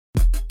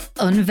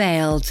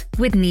Unveiled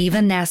with Niamh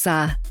and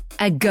Nessa,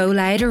 a Go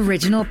Loud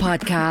original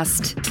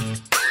podcast.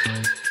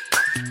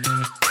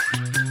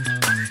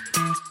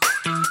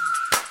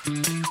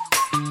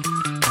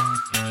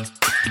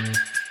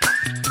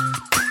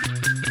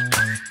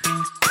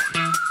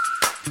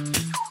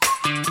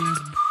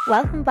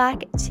 Welcome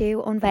back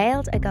to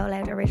Unveiled, a Go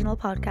Loud original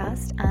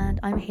podcast, and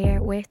I'm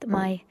here with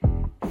my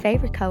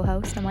favourite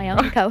co-host and my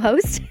only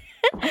co-host,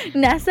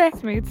 Nessa.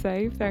 Smooth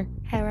save there.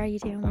 How are you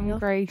doing? I'm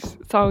great.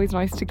 It's always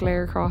nice to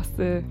glare across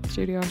the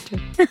studio at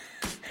you.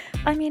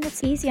 I mean,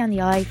 it's easy on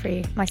the eye for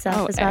you,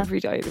 myself as well. Every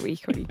day of the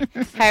week, honey.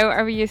 How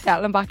are you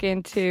settling back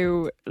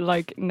into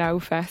like no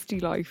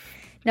festy life?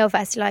 No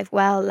festy life.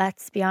 Well,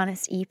 let's be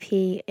honest,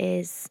 EP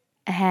is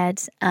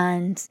ahead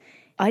and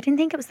I didn't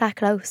think it was that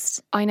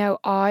close. I know,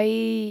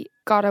 I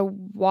got a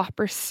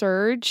whopper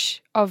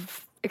surge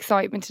of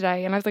excitement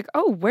today and I was like,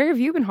 oh, where have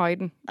you been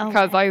hiding?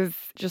 Because I was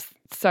just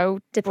so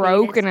depleted,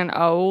 broken and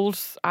old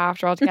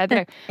after all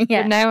together.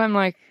 Yeah. But now I'm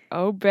like,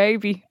 oh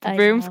baby, the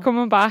boom's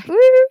coming back. Woo!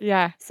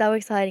 Yeah. So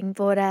exciting.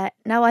 But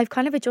now I've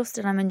kind of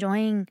adjusted. I'm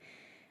enjoying,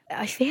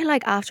 I feel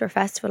like after a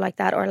festival like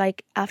that, or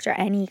like after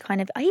any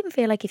kind of, I even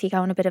feel like if you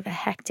go on a bit of a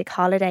hectic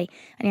holiday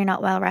and you're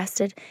not well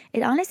rested,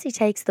 it honestly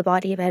takes the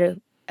body about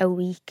a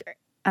week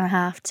and a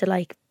half to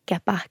like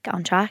get back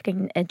on track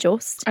and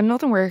adjust. And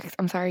nothing works.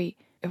 I'm sorry,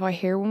 if I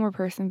hear one more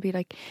person be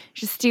like,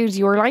 just do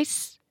your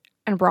light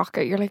and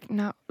Brocca, you're like,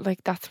 no,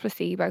 like that's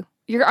placebo.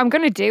 I'm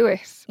going to do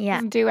it. Yeah. It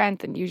doesn't do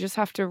anything. You just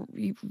have to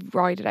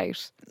ride it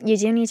out. You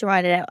do need to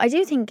ride it out. I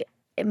do think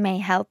it may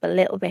help a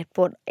little bit,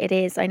 but it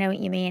is, I know what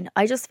you mean.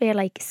 I just feel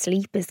like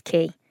sleep is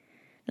key.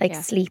 Like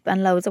sleep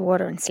and loads of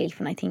water and sleep.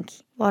 And I think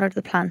water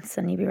the plants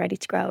and you'll be ready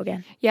to grow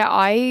again.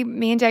 Yeah,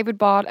 me and David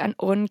bought an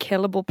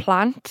unkillable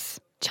plant.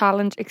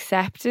 Challenge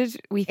accepted.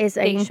 Are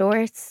you sure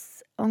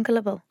it's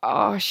unkillable?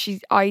 Oh,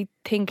 I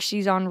think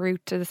she's en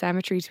route to the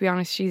cemetery, to be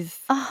honest.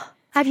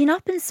 Have you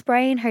not been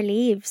spraying her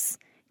leaves?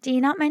 Do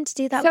you not meant to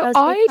do that So with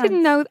those big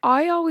didn't plants? know.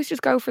 I always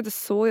just go for the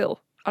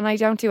soil and I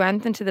don't do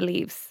anything to the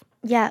leaves.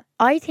 Yeah,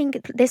 I think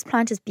this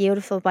plant is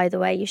beautiful, by the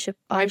way. I should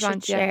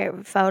plant, share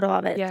a photo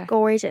of it. Yeah. It's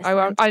gorgeous.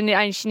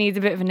 She needs a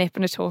bit of a nip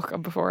and a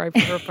tuck before I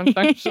put her up on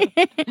social.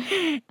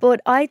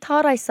 But I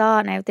thought I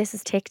saw, now this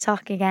is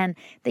TikTok again,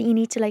 that you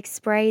need to like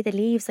spray the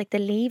leaves. Like the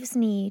leaves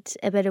need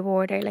a bit of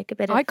water, like a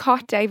bit of... I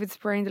caught David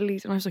spraying the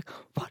leaves and I was like,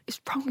 what is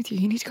wrong with you?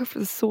 You need to go for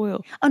the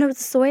soil. Oh no, it's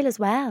the soil as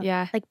well.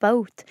 Yeah. Like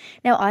both.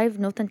 Now I have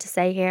nothing to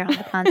say here on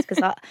the plants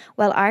because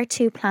our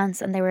two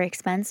plants, and they were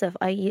expensive.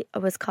 I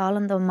was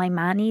calling them my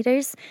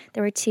man-eaters.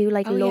 There were two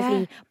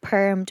lovely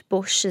permed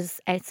bushes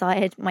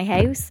outside my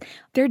house.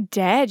 They're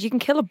dead. You can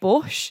kill a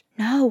bush.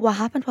 No, what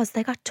happened was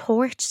they got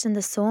torched in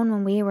the sun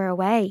when we were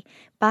away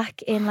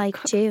back in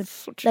June.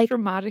 Such a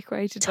dramatic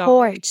way to die.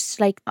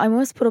 Torched. Like, I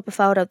must put up a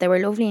photo. They were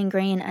lovely and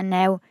green and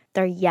now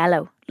they're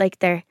yellow. Like,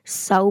 they're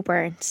so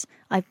burnt.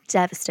 I'm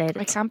devastated.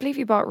 I can't believe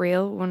you bought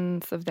real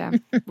ones of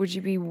them. Would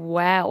you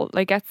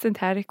be get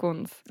synthetic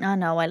ones? Oh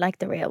no, I like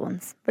the real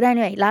ones. But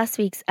anyway, last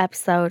week's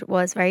episode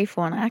was very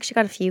fun. I actually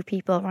got a few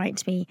people writing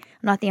to me. I'm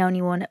not the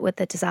only one with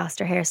the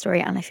disaster hair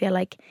story, and I feel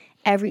like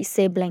every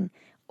sibling,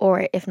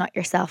 or if not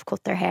yourself,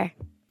 cut their hair.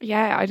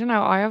 Yeah, I don't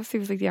know. I obviously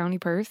was the only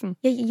person.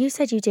 Yeah, you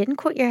said you didn't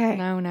cut your hair.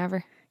 No,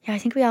 never. Yeah, I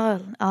think we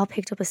all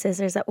picked up a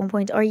scissors at one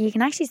point. Or you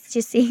can actually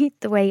just see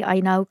the way I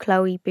know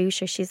Chloe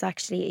Boucher. She's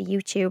actually a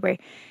YouTuber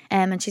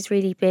and she's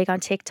really big on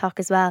TikTok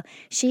as well.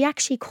 She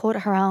actually cut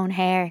her own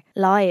hair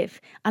live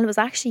and it was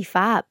actually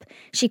fab.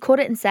 She cut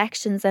it in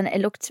sections and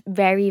it looked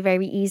very,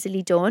 very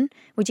easily done.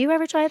 Would you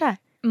ever try that?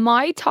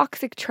 My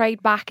toxic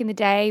trait back in the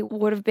day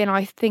would have been,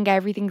 I think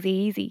everything's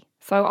easy.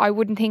 So I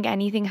wouldn't think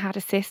anything had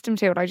a system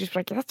to it. I'd just be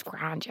like, yeah, that's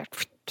grand, yeah.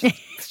 Just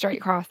straight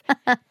across.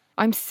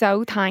 I'm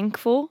so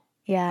thankful.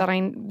 Yeah. That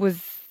I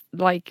was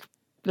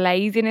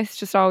laziness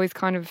just always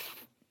kind of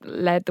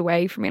led the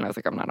way for me. And I was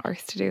like, I'm not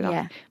arsed to do that.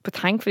 Yeah. But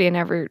thankfully I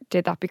never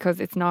did that because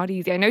it's not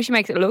easy. I know she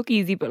makes it look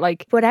easy,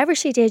 but whatever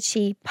she did,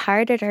 she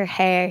parted her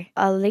hair.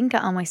 I'll link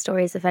it on my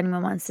stories if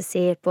anyone wants to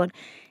see it. But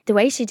the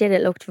way she did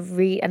it looked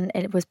and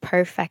it was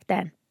perfect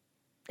then.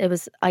 It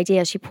was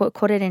ideal. She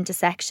cut it into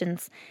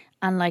sections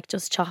and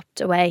just chopped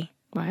away.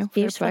 Wow,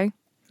 beautiful. Fair play.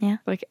 Yeah.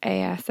 Like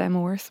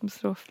ASMR, some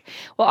stuff.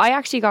 Well, I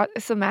actually got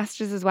some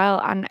messages as well,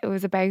 and it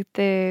was about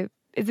is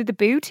it the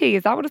boo tea?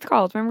 Is that what it's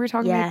called? Remember we were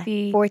talking about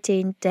the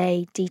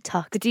 14-day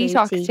detox. The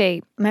detox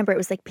tea. Remember, it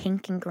was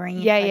pink and green.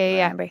 Yeah.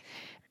 Remember.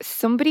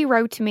 Somebody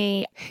wrote to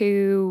me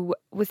who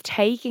was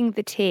taking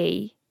the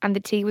tea, and the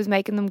tea was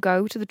making them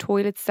go to the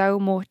toilet so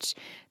much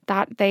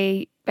that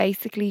they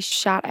basically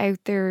shat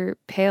out their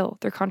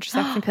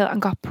contraception pill,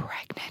 and got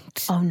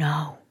pregnant. Oh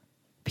no.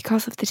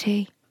 Because of the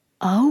tea.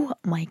 Oh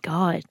my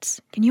God.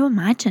 Can you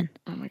imagine?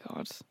 Oh my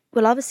God.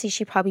 Well, obviously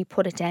she probably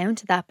put it down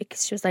to that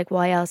because she was like,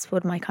 why else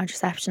would my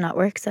contraception not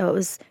work?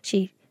 So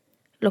she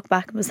looked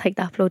back and was like,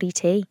 that bloody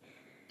tea.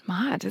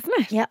 Mad, isn't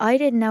it? Yeah, I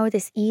didn't know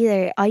this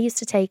either. I used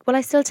to take, I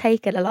still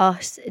take it a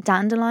lot,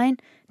 dandelion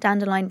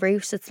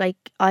root. It's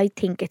I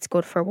think it's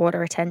good for water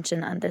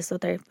retention and there's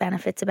other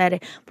benefits about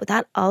it. But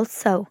that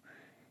also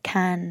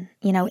can,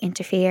 you know,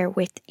 interfere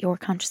with your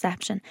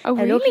contraception. Oh,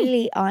 Now, really?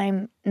 luckily,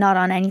 I'm not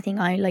on anything.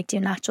 I like do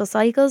natural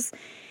cycles.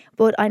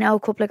 But I know a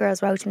couple of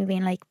girls wrote to me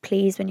being like,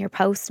 please, when you're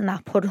posting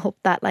that, put up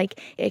that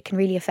like it can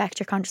really affect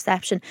your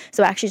contraception.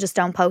 So I actually just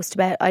don't post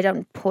about it. I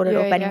don't put it Yeah,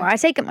 up anymore. I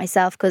take it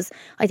myself because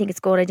I think it's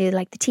good. I do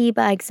like the tea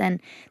bags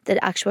and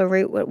the actual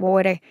root with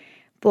water.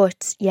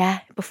 But yeah,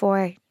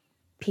 before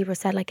people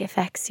said like it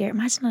affects your,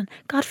 imagine,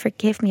 God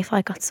forgive me if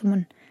I got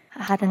someone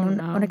had an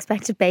no.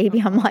 unexpected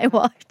baby on my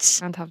watch.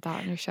 Can't have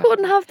that on your show.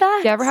 Couldn't have that.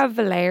 Do you ever have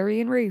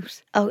valerian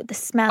root? Oh, the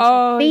smell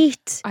of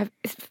feet. I've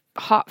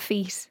hot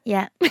feet.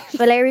 Yeah.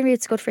 Valerian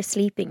root's good for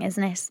sleeping,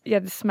 isn't it? Yeah,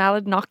 the smell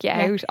would knock you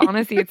out.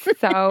 Honestly, it's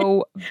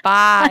so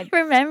bad. I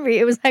remember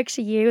it was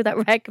actually you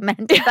that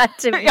recommended that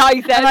to me. Yeah, I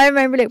said. And I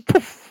remember like,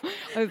 poof,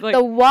 I was like,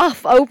 the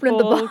waff opening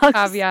the full box.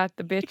 caveat,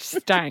 the bitch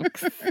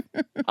stanks.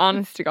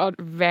 Honest to God,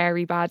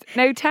 very bad.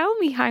 Now tell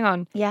me, hang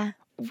on, Yeah.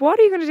 what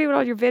are you going to do with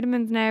all your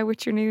vitamins now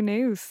with your new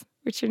news?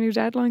 With your new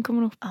deadline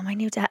coming up? Oh, my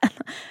new dad.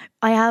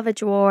 I have a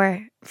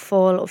drawer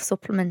full of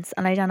supplements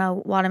and I don't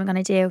know what I'm going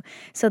to do.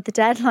 So the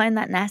deadline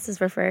that Ness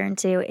is referring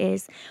to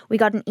is we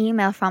got an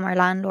email from our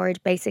landlord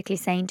basically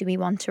saying, do we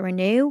want to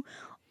renew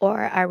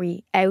or are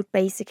we out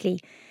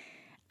basically?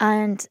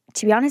 And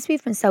to be honest,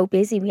 we've been so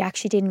busy, we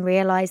actually didn't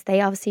realise.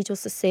 They obviously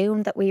just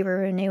assumed that we were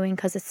renewing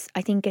because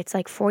I think it's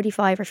like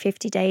 45 or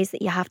 50 days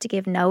that you have to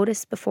give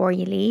notice before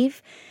you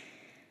leave.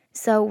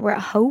 So we're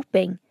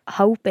hoping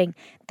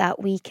that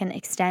we can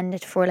extend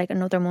it for like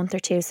another month or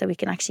two so we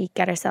can actually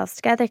get ourselves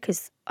together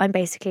because I'm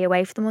basically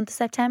away for the month of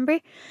September.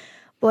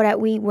 But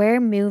we were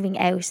moving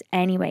out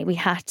anyway. We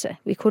had to.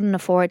 We couldn't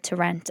afford to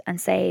rent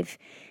and save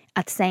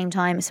at the same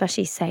time,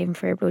 especially saving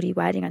for a bloody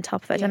wedding on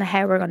top of it. I don't know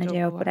how we're going to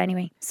do it, but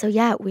anyway. So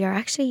yeah, we are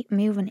actually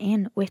moving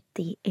in with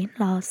the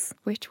in-laws.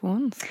 Which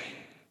ones?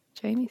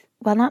 Jamie's?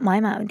 Well, not my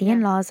mum. The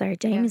in-laws are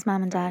Jamie's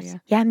mum and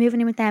dad. Yeah,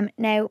 moving in with them.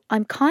 Now,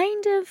 I'm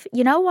kind of,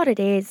 you know what it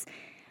is?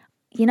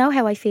 You know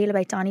how I feel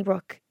about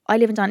Donnybrook? I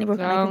live in Donnybrook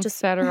and I can just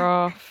set her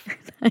off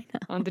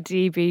on the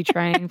DB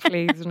train,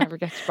 please, and never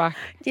get you back.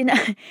 You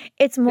know,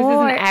 it's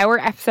more... This is an hour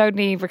episode,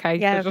 Niamh, okay?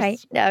 Yeah, so okay.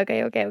 just...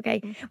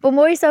 Okay. But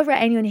more so for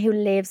anyone who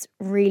lives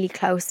really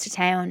close to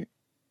town,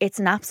 it's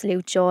an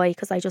absolute joy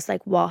because I just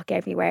like walk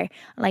everywhere.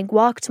 Like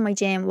walk to my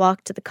gym,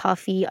 walk to the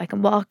coffee. I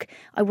can walk.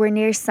 We're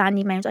near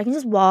Sandy Mount. I can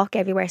just walk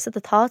everywhere. So the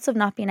thoughts of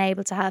not being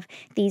able to have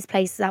these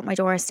places at my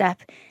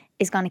doorstep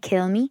is going to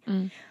kill me.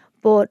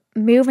 But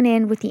moving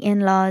in with the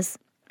in-laws,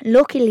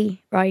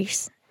 luckily,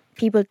 right,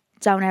 people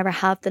don't ever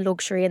have the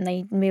luxury and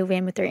they move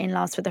in with their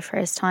in-laws for the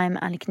first time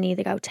and it can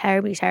either go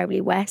terribly,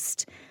 terribly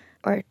west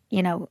or,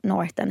 you know,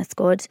 north and it's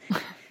good.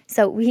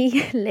 So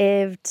we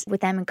lived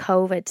with them in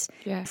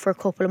COVID for a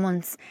couple of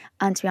months.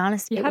 And to be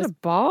honest, you had a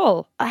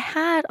ball. I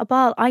had a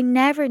ball. I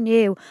never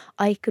knew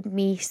I could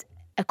meet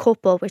a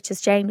couple, which is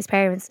Jamie's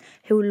parents,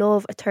 who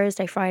love a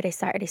Thursday, Friday,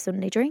 Saturday,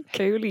 Sunday drink.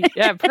 Coolly.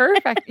 Yeah,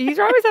 perfect.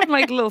 You're always having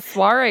like little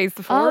soirees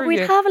before. Oh,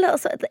 we'd have a little...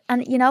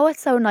 And you know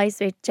what's so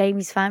nice with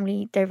Jamie's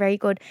family? They're very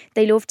good.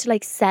 They love to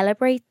like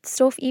celebrate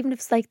stuff, even if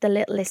it's like the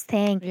littlest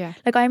thing. Yeah.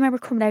 Like I remember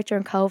coming out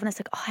during COVID and it's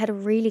like, oh, I had a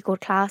really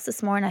good class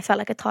this morning. I felt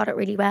like I taught it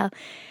really well.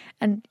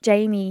 And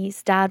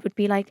Jamie's dad would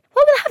be like,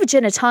 well, we'll have a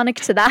gin and tonic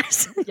to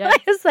that. Yeah. I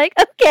was like,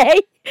 okay.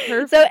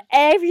 Perfect. So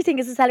everything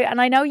is a celebrate. And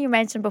I know you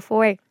mentioned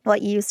before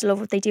what you used to love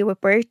what they do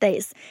with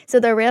birthdays. So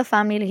they're a real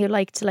family who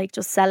like to like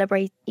just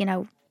celebrate, you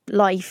know,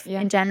 life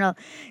in general.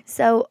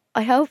 So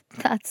I hope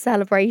that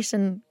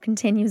celebration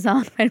continues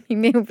on when we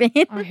move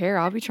in. Oh, here,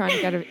 I'll be trying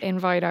to get an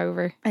invite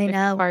over. I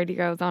know. If the party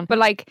goes on. But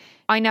like,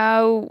 I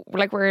know,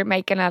 like we're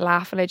making a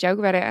laugh and a joke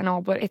about it and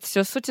all, but it's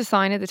just such a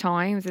sign of the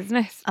times, isn't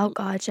it? Oh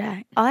God,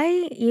 yeah.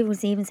 I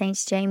was even saying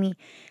to Jamie,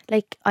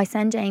 like I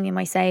send Jamie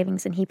my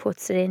savings and he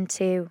puts it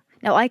into...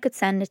 Now, I could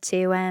send it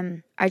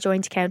to our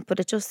joint account, but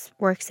it just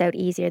works out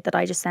easier that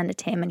I just send it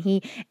to him. And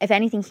he, if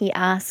anything, he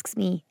asks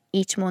me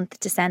each month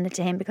to send it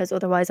to him because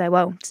otherwise I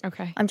won't.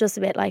 Okay. I'm just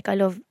a bit like,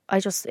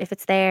 if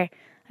it's there,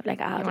 I'm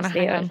like, I'll just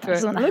leave it. I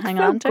just want to Looks hang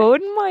so on to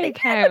good in my it.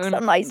 account. It looks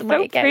so nice in my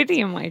account. pretty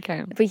in my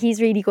account. But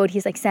he's really good.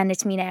 He's like, send it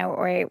to me now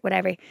or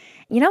whatever.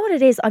 You know what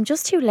it is? I'm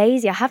just too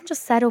lazy. I haven't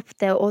just set up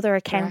the other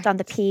account on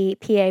the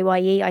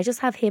PAYE. I just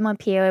have him on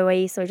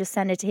PAYE, so I just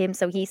send it to him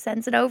so he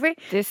sends it over.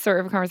 This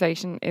sort of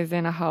conversation is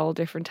in a whole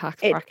different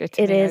tax bracket.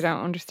 It is. I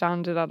don't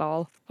understand it at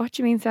all. What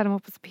do you mean set him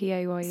up as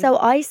PAYE? So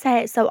I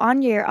said,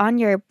 on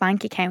your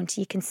bank account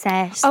you can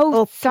set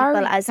up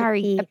people as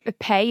a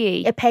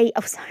payee.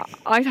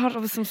 I thought it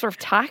was some sort of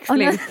tax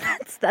link. No,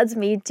 that's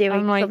me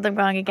doing something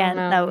wrong again.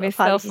 No,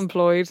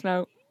 self-employed.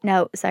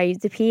 No, sorry,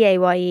 the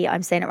PAYE,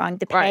 I'm saying it wrong.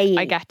 The payee. Right,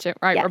 I get you.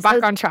 Right, we're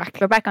back on track.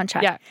 We're back on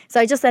track. Yeah. So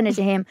I just sent it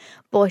to him,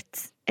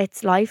 but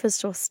its life is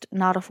just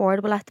not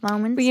affordable at the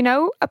moment. But you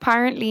know,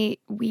 apparently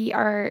we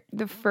are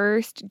the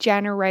first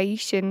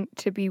generation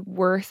to be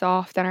worse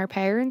off than our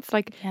parents.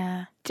 Like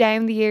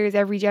down the years,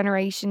 every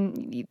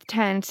generation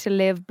tends to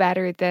live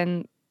better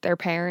than their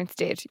parents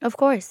did. Of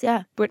course,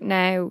 yeah. But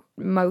now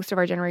most of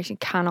our generation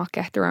cannot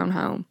get their own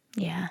home.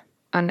 Yeah.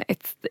 And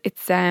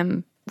it's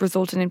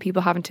resulting in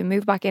people having to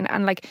move back in.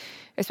 And like,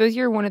 I suppose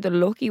you're one of the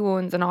lucky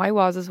ones, and I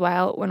was as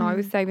well, when I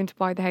was saving to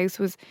buy the house,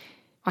 was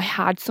I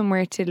had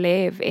somewhere to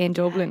live in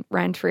Dublin,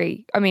 rent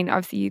free. I mean,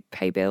 obviously you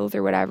pay bills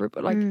or whatever,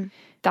 but like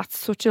that's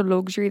such a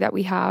luxury that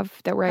we have,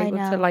 that we're able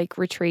to like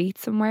retreat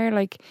somewhere.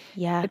 Like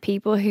the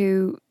people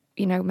who,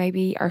 you know,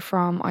 maybe are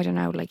from, I don't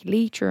know, like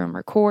Leitrim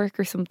or Cork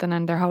or something,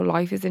 and their whole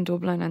life is in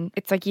Dublin, and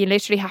it's like you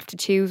literally have to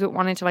choose with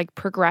wanting to like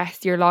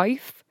progress your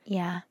life,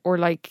 or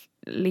like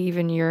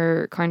leaving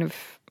your kind of,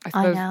 I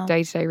suppose,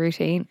 day-to-day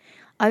routine.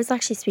 I was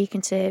actually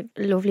speaking to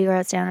lovely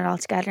girls down at All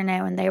Together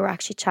now, and they were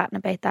actually chatting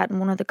about that.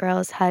 And one of the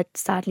girls had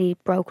sadly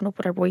broken up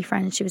with her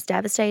boyfriend, and she was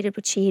devastated,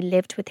 but she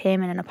lived with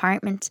him in an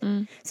apartment.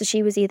 So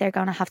she was either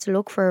going to have to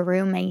look for a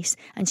roommate,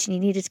 and she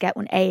needed to get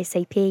one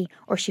ASAP,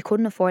 or she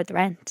couldn't afford the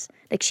rent.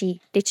 Like,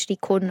 she literally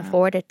couldn't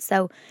afford it.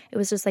 So it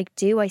was just like,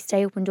 do I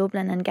stay up in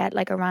Dublin and get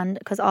like a random,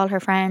 because all her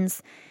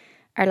friends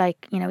are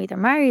like, you know, either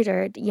married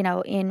or, you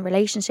know, in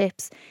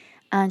relationships.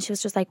 And she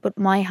was just like, but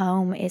my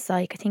home is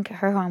like, I think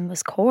her home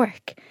was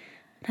Cork.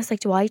 And I was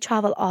like, do I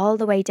travel all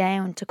the way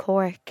down to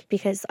Cork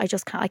because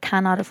I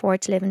cannot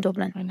afford to live in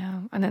Dublin? I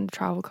know. And then the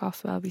travel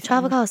costs will be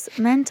travel costs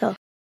mental.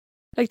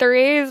 Like, there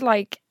is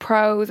like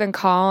pros and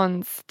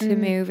cons to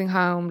moving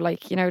home.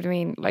 Like, you know what I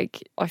mean?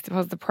 Like, I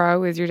suppose the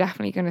pro is you're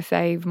definitely going to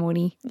save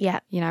money.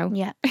 Yeah. You know?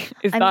 Yeah.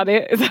 Is that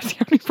it? Is that the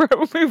only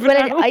pro of moving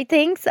home? I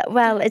think so.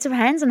 Well, it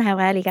depends on how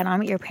well you get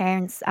on with your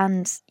parents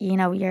and, you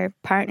know, your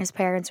partner's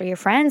parents or your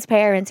friend's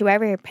parents,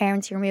 whoever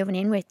parents you're moving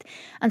in with.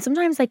 And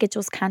sometimes like it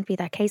just can't be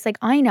that case. Like,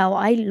 I know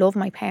I love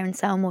my parents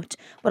so much,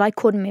 but I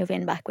couldn't move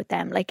in back with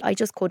them. Like, I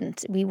just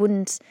couldn't. We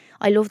wouldn't.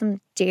 I love them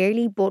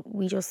dearly, but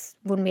we just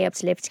wouldn't be able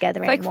to live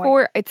together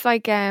anymore. It's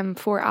like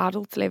four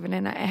adults living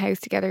in a house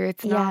together.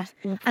 It's not.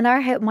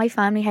 And my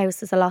family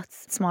house is a lot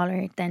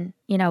smaller than,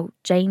 you know,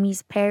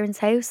 Jamie's parents'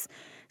 house.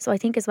 So I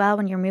think as well,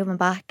 when you're moving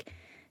back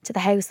to the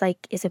house,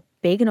 like, is it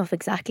big enough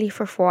exactly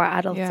for 4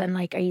 adults? And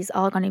like, are you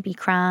all going to be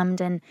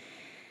crammed? And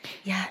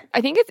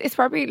I think it's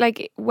probably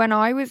like when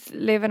I was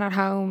living at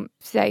home,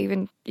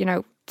 saving, you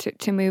know,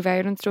 to move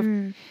out and stuff.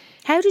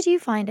 How did you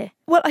find it?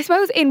 Well, I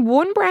suppose in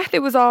one breath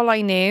it was all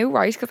I knew,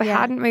 right? Because I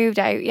hadn't moved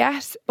out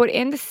yet. But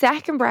in the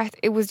second breath,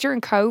 it was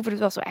during COVID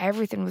as well, so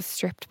everything was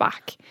stripped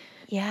back.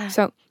 Yeah.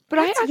 So, but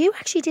you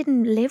actually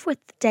didn't live with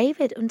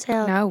David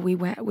until... No, we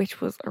went,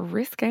 which was a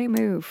risky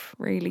move,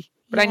 really.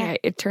 But anyway,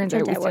 it turns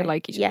out we still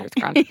like each other.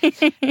 It's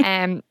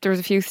grand. There was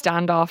a few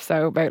standoffs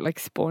though about like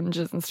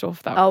sponges and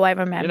stuff. That, I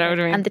remember. You know what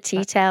I mean? And the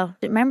tea towel.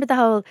 Remember the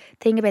whole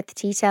thing about the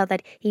tea towel,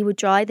 that he would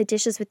dry the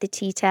dishes with the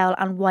tea towel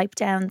and wipe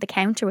down the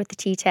counter with the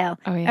tea towel.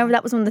 Oh, yeah. Remember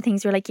that was one of the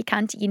things you were like,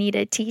 you need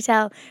a tea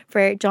towel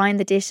for drying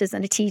the dishes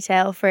and a tea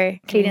towel for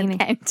cleaning the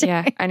counter.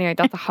 Yeah, anyway,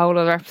 that's a whole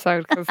other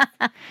episode because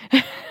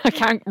I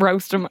can't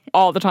roast him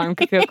all the time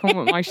because he'll come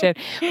with my shit.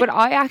 But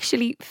I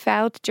actually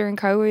felt during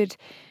COVID,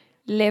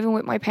 living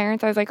with my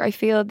parents, I was like, I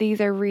feel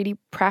these are really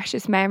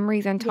precious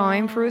memories and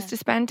time for us to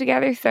spend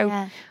together. So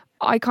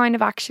I kind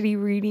of actually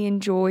really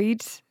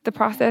enjoyed the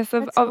process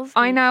of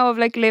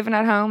like living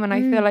at home. And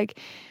I feel like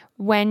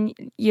when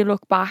you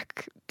look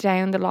back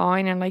down the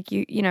line and like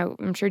you know,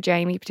 I'm sure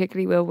Jamie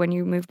particularly will, when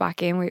you move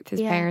back in with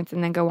his parents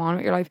and then go on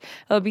with your life,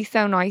 it'll be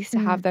so nice to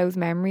have those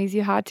memories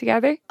you had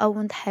together. Oh,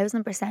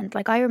 1000%.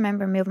 Like, I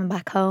remember moving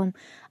back home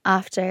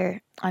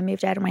after I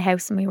moved out of my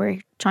house and we were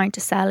trying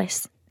to sell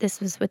it. This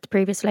was with the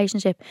previous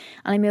relationship,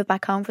 and I moved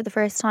back home for the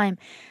first time,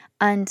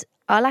 and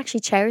I'll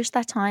actually cherish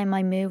that time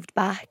I moved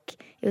back.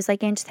 It was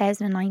like in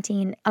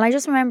 2019, and I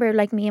just remember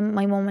like me and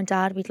my mum and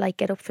dad, we'd like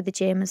get up for the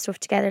gym and stuff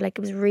together. Like,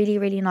 it was really,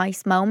 really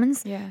nice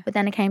moments. But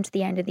then it came to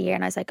the end of the year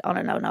and I was like, oh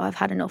no, I've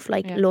had enough.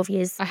 Like, love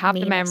yous. I have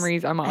the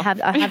memories, I'm off.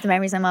 I have the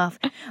memories, I'm off.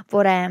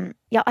 But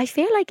I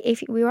feel like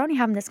if we were only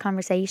having this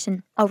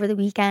conversation over the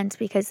weekend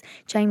because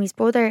Jamie's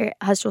brother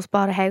has just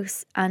bought a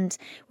house, and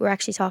we're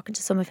actually talking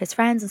to some of his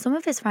friends, and some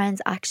of his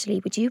friends actually,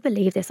 would you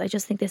believe this? I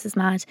just think this is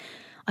mad.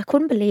 I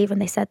couldn't believe when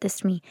they said this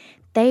to me.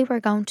 They were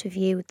going to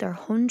view their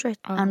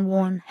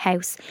 101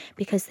 house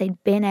because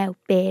they'd been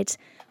outbid,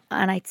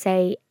 and I'd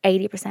say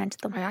 80%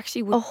 of them. I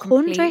actually would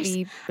completely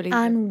believe it.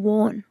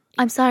 101.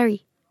 I'm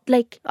sorry.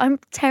 Like, I'm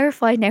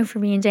terrified now for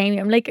me and Jamie.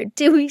 I'm like,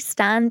 do we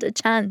stand a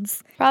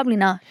chance? Probably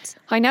not.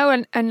 I know,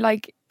 and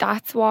like,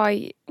 that's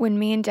why when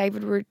me and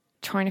David were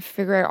trying to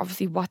figure out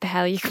obviously what the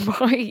hell you can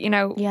buy, you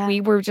know,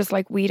 we were just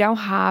like, we don't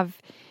have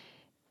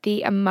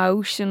the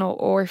emotional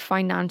or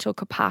financial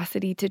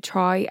capacity to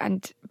try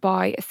and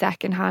buy a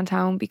second-hand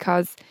home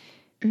because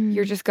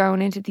you're just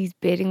going into these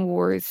bidding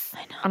wars.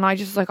 I know. And I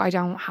just like, I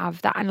don't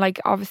have that. And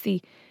like,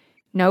 obviously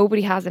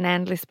nobody has an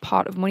endless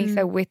pot of money.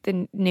 So with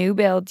the new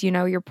builds, you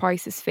know, your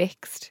price is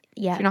fixed.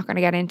 Yeah. So you're not going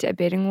to get into a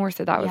bidding war.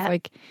 So that was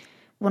like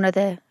one of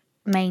the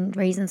main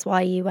reasons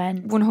why you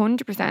went.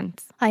 100%.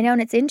 I know,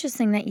 and it's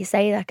interesting that you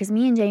say that because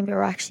me and Jamie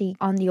were actually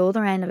on the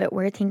other end of it.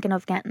 We're thinking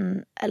of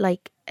getting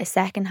like a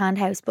second-hand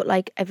house, but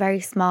like a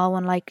very small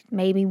one, like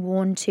maybe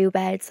 1-2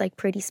 beds, like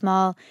pretty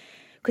small.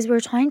 Because we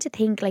were trying to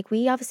think, like,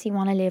 we obviously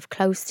want to live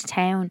close to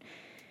town,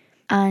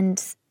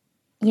 and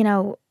you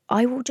know,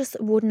 I just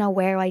wouldn't know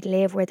where I'd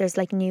live where there's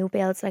like new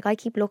builds. Like I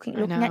keep looking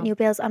at new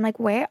builds. I'm like,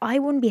 where? I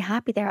wouldn't be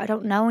happy there. I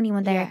don't know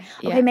anyone there.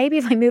 Okay, maybe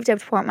if I moved out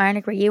to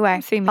Portmarnock where you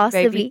are,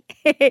 possibly.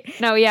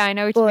 No, yeah, I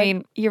know what you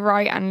mean. You're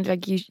right. And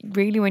like you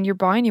really, when you're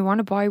buying, you want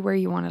to buy where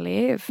you want to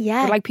live.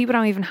 Yeah. But like people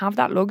don't even have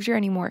that luxury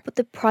anymore. But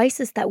the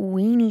prices that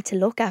we need to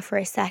look at for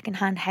a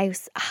second-hand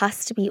house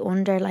has to be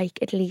under like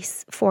at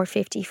least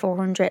 450,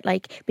 400,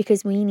 like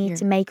because we need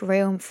to make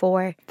room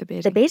for the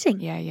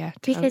bidding. Yeah,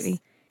 because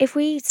totally. If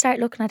we start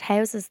looking at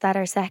houses that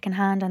are second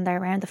hand and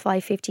they're around the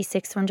 550,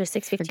 600,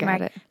 650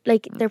 mark,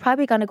 like they're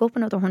probably going to go up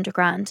another 100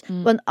 grand.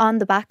 But on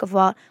the back of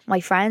what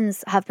my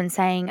friends have been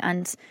saying,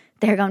 and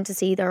they're going to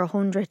see their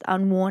 100th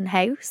on one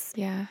house.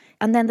 Yeah.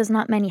 And then there's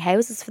not many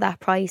houses for that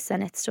price,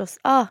 and it's just,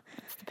 for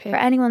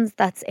anyone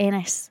that's in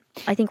it,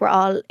 I think we're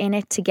all in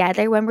it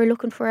together when we're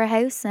looking for a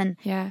house, and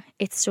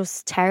it's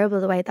just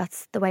terrible the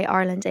way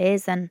Ireland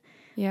is. And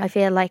I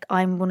feel like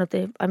I'm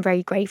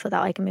very grateful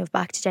that I can move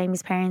back to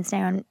Jamie's parents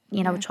now and,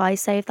 try to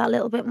save that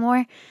little bit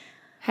more.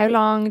 How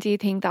long do you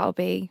think that'll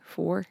be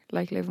for,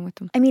 like, living with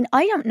them? I mean,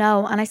 I don't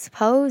know. And I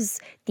suppose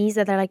these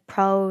are the, like,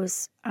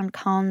 pros and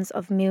cons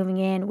of moving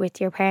in with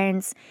your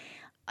parents.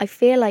 I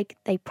feel like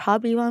they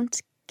probably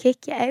won't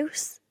kick you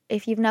out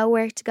if you've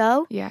nowhere to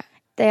go. Yeah.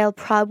 They'll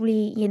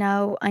probably,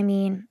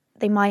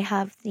 they might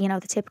have,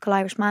 the typical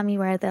Irish mammy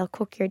where they'll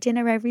cook your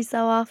dinner every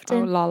so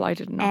often. Oh, lol, I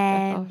didn't know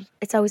that.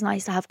 It's always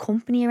nice to have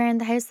company around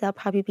the house. They'll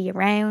probably be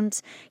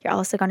around. You're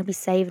also going to be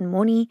saving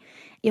money.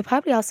 You'll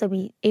probably also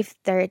be,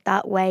 if they're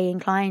that way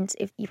inclined,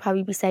 if you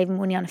probably be saving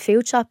money on a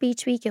food shop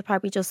each week, you'll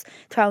probably just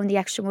throw in the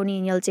extra money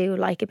and you'll do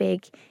like a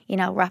big,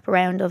 wrap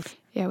around of...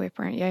 Yeah, whip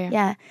around, yeah.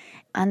 Yeah.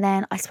 And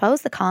then I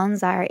suppose the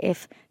cons are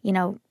if,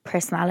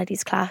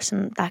 personalities clash,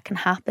 and that can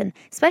happen,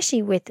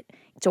 especially with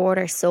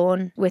daughter,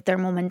 son, with their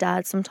mum and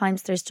dad.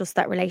 Sometimes there's just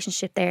that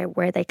relationship there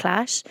where they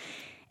clash.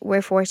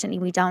 We're fortunately,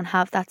 we don't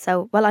have that.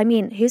 So, well, I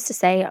mean, who's to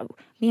say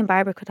me and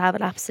Barbara could have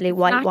an absolute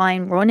white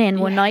wine run-in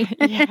one night.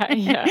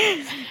 Yeah.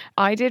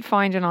 I did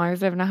find when I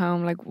was living at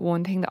home, like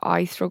one thing that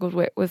I struggled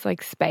with was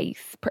like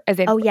space. As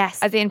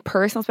in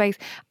personal space.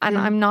 And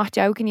I'm not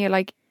joking you,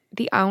 like,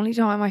 the only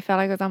time I felt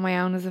like I was on my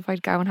own is if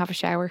I'd go and have a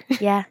shower.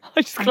 Yeah.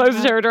 I just close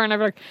the shower door and I'd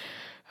be like,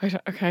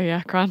 okay,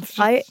 yeah, grand.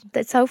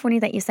 It's so funny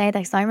that you say that,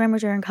 because I remember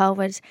during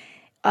COVID,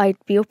 I'd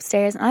be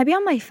upstairs and I'd be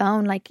on my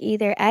phone, like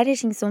either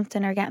editing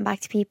something or getting back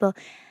to people.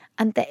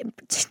 And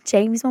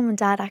Jamie's mum and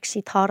dad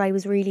actually thought I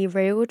was really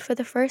rude for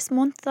the first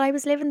month that I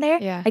was living there.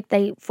 Yeah. Like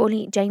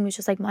Jamie was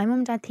just like, my mum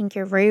and dad think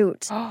you're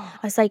rude. I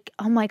was like,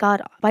 oh my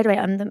God, by the way,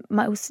 I'm the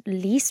most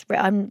least,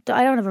 I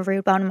don't have a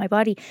rude bone in my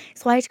body.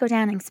 So I had to go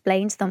down and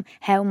explain to them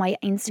how my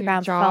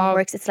Instagram phone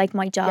works. It's like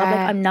my job,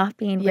 like I'm not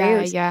being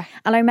rude. Yeah.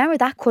 And I remember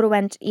that could have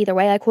went either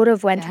way. I could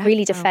have went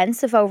really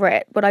defensive over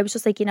it, but I was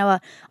just like, you know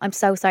what, I'm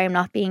so sorry, I'm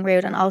not being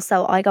rude. And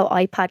also I go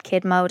iPad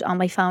kid mode on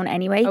my phone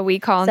anyway. Oh, we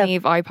call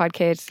Niamh iPad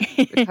kid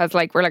because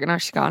like we're like, no,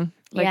 she's gone.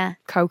 Like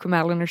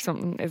Cocomelon or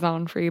something is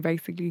on for you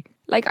basically.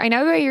 Like I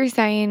know the way you're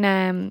saying,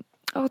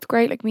 oh, it's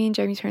great, like me and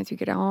Jamie's parents, we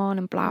get on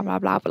and blah blah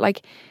blah, but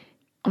like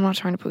I'm not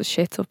trying to put the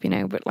shits up,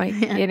 but like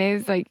it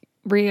is like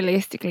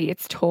realistically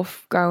it's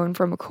tough going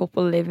from a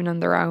couple living on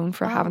their own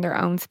for having their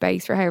own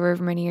space for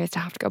however many years to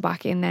have to go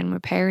back in then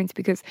with parents,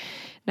 because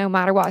no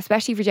matter what,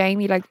 especially for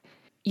Jamie, like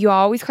you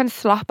always kind of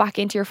slot back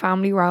into your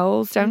family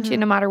roles, don't you,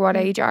 no matter what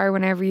age you are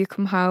whenever you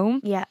come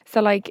home. Yeah.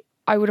 So like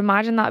I would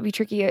imagine that'd be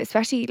tricky,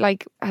 especially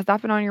like, has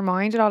that been on your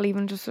mind at all,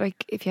 even just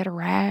like if you had a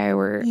row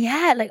or...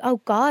 Yeah, like,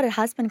 oh God, it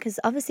has been, because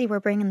obviously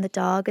we're bringing the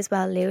dog as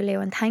well, Lulu,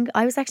 and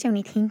I was actually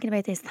only thinking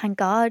about this, thank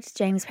God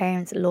James'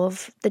 parents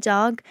love the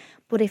dog,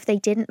 but if they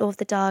didn't love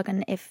the dog,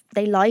 and if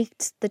they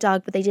liked the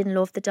dog but they didn't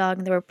love the dog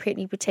and they were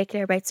pretty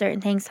particular about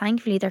certain things,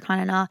 thankfully they're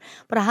kind of not.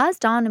 But it has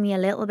dawned on me a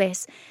little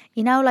bit,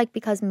 like,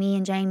 because me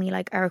and Jamie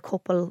like are a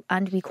couple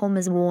and we come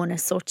as one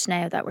as such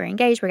now that we're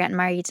engaged, we're getting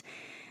married.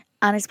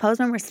 And I suppose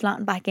when we're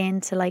slotting back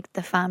into like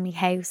the family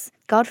house,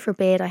 God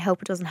forbid, I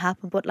hope it doesn't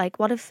happen, but like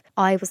what if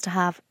I was to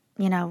have,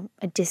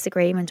 a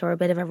disagreement or a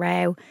bit of a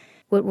row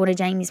with one of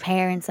Jamie's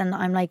parents, and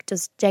I'm like,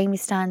 does Jamie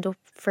stand up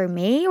for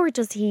me or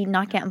does he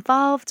not get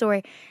involved?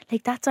 Or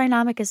like that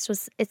dynamic is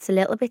just, it's a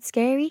little bit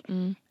scary.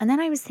 And then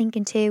I was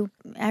thinking too,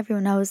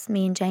 everyone knows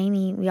me and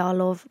Jamie, we all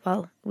love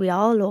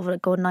a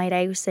good night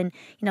out, and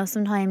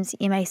sometimes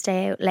you may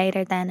stay out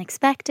later than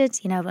expected,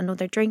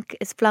 another drink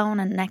is flown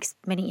and next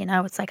minute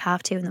it's like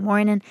 2:30 in the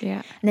morning,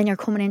 and then you're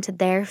coming into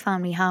their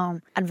family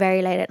home and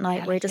very late at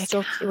night, we're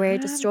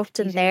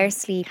disrupting their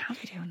sleep.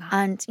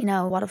 And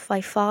what if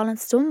I fall and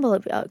stumble,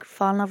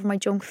 falling over my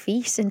junk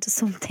feet into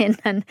something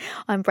and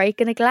I'm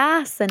breaking a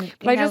glass? And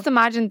I just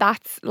imagine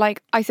that's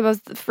like, I suppose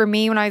for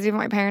me when I was living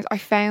with my parents, I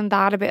found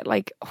that a bit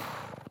like,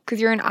 because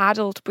you're an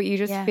adult but you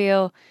just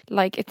feel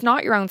like it's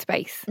not your own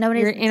space. No, it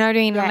isn't. You know what I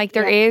mean? And like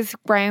there is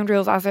ground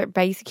rules as a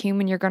basic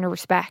human you're going to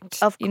respect. Of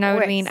course. You know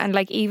what I mean? And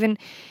like even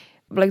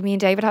like me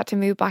and David had to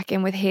move back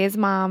in with his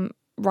mom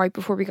right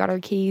before we got our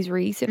keys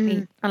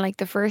recently, and like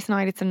the first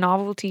night it's a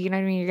novelty, you know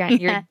what I mean, you're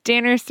getting your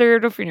dinner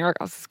served up and you're like,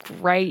 oh, this is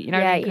great,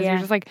 because you're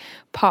just like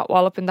pot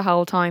walloping the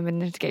whole time,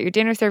 and then to get your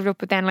dinner served up,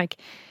 but then like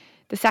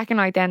the second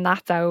night, then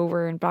that's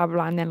over and blah, blah,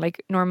 blah. And then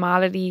like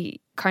normality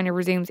kind of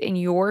resumes in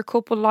your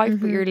couple life,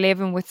 but you're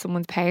living with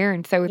someone's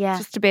parents. So it's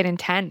just a bit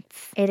intense.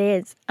 It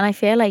is. And I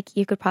feel like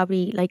you could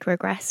probably like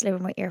regress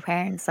living with your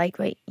parents. Like,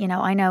 you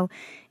know, I know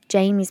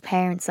Jamie's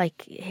parents,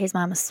 like his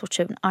mum is such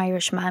an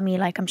Irish mammy,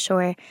 like I'm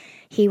sure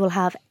he will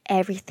have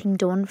everything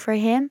done for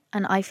him,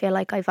 and I feel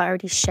like I've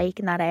already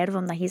shaken that out of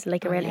him, that he's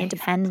like a real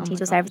independent, he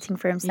does everything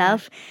for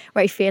himself,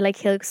 where I feel like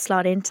he'll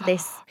slot into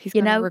this, he's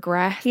gonna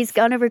regress. He's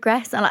gonna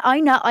regress, and I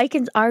know I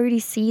can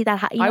already see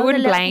that. I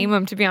wouldn't blame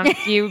him, to be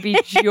honest. You would be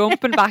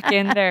jumping back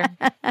in there,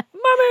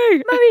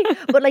 mummy.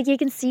 But like you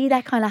can see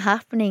that kind of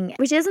happening,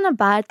 which isn't a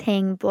bad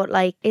thing, but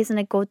like isn't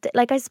a good thing.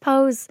 Like I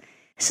suppose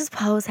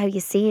how you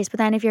see it. But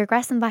then if you're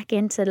regressing back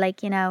into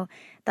like, you know,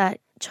 that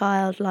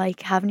child,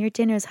 like having your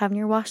dinners, having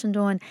your washing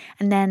done,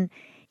 and then,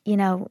 you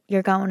know,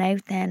 you're going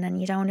out then and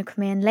you don't want to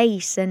come in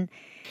late, and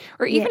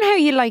or even how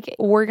you like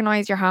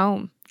organise your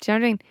home. Do you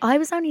know what I mean? I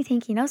was only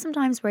thinking, you know,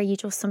 sometimes where you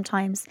just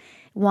sometimes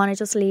want to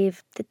just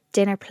leave the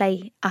dinner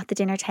plate at the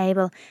dinner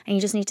table and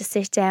you just need to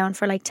sit down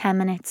for like 10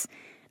 minutes.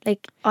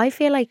 Like I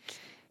feel like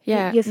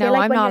you feel no,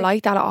 like I'm not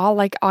like that at all.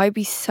 Like I'd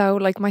be so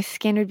like my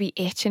skin would be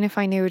itching if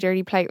I knew a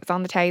dirty plate was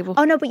on the table.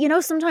 Oh no, but you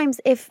know,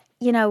 sometimes if,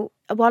 you know,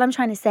 what I'm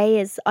trying to say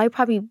is I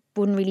probably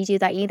wouldn't really do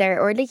that either.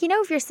 Or like, you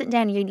know, if you're sitting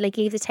down and you like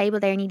leave the table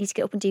there and you need to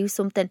get up and do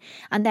something,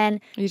 and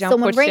then you don't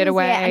someone put rings shit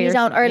away, you and you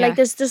don't, or like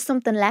there's just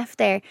something left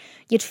there,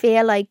 you'd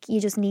feel like you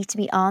just need to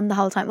be on the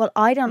whole time. Well,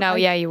 I don't. No,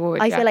 you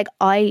would. I feel like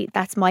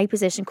that's my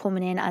position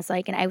coming in as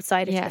like an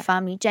outsider to the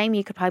family. Jamie,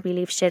 you could probably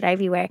leave shit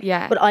everywhere.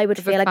 Yeah. But I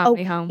would feel like,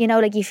 home. You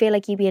know, like you feel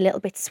like you'd be a little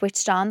bit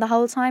switched on the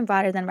whole time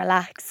rather than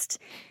relaxed,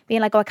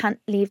 being like, I can't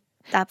leave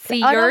that. See,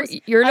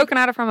 you're looking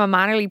at it from a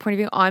mannerly point of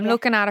view. I'm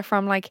looking at it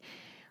from like,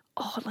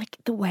 like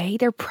the way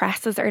their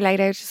presses are laid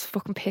out just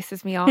fucking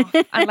pisses me off.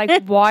 And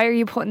like, why are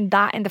you putting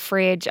that in the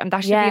fridge? And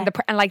that should be in the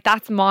and like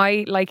that's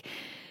my like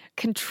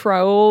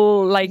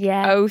control, like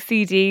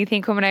OCD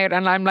thing coming out,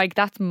 and I'm like,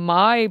 that's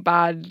my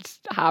bad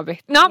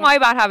habit. Not my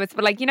bad habits,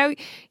 but like, you know,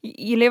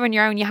 you live on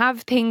your own, you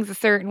have things a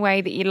certain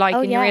way that you like,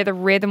 and you're in the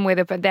rhythm with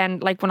it. But then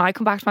like when I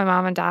come back to my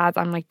mum and dad's,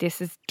 I'm like,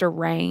 this is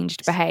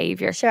deranged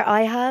behaviour. Sure,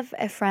 I have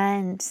a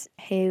friend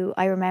who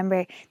I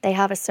remember they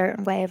have a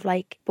certain way of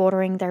like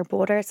buttering their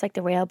butter. It's like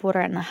the real butter,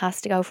 and it has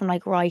to go from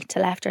like right to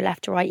left or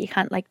left to right. You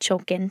can't like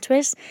chunk into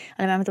it. And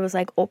I remember there was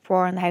like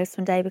uproar in the house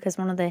one day because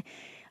one of the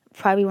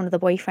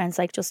boyfriends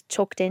like just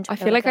chucked into it.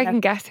 I feel like I can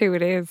guess who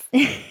it is.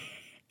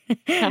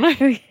 Can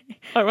I?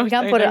 I won't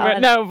can't put it on.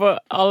 No,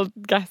 but I'll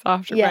guess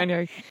after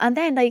anyway. And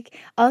then like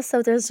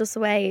also there's just a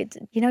way,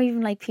 you know,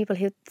 even like people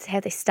how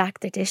they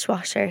stack their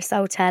dishwasher,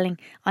 so telling.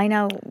 I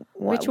know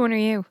which one are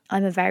you?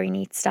 I'm a very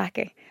neat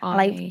stacker.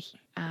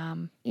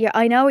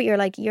 I know what you're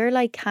like. You're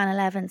like Hannah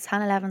Levins.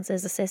 Hannah Levins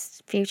is a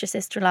future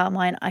sister-in-law of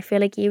mine. I feel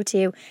like you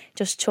two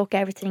just chuck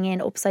everything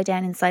in upside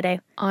down, inside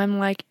out. I'm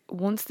like,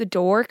 once the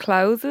door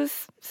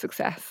closes,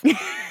 success.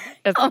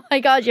 Oh my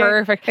God,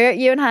 perfect.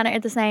 You and Hannah are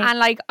the same. And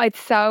like, it's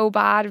so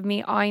bad of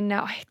me. I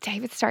know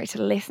David started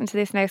to listen to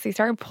this now, so he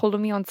started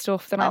pulling me on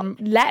stuff that I'm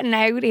letting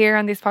out here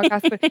on this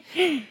podcast. But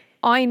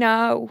I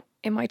know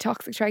in my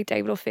toxic trait,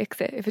 David will fix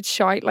it. If it's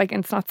shite, like,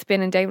 and it's not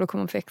spinning, David will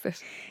come and fix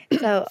it.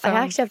 So I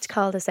actually have to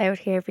call this out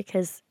here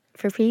because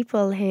for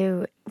people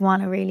who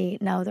want to really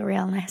know the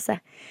real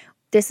Nessa,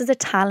 this is a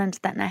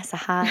talent that Nessa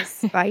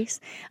has, right?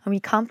 And we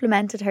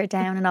complimented her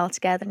down and all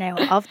together now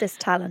of this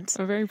talent.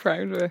 I'm very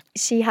proud of it.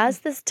 She has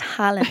this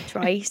talent,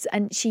 right?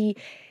 And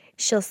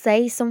she'll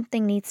say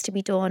something needs to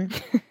be done,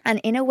 and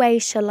in a way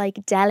she'll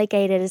like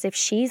delegate it as if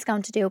she's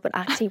going to do it, but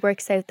actually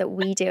works out that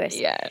we do it.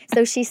 Yeah.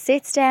 So she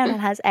sits down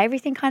and has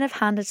everything kind of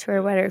handed to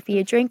her, whether it be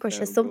a drink or she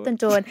has something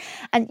done,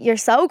 and you're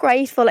so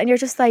grateful, and you're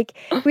just like,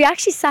 we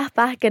actually sat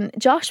back and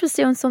Josh was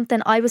doing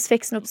something, I was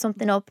fixing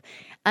something up,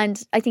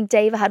 and I think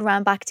David had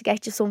ran back to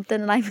get you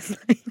something, and I was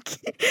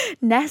like,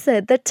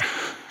 Nessa, the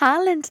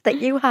talent that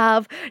you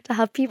have to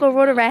have people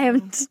run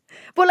around.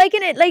 But like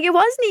in it, like it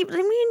wasn't even,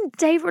 I mean,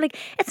 Dave were like,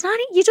 it's not,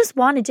 you just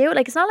want to do it.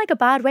 Like it's not like a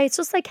bad way. It's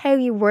just like how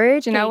you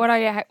word. Do you know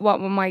what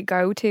my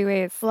go-to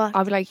is? What?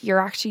 I'll be like,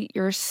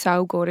 you're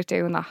so good at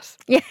doing that.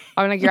 Yeah.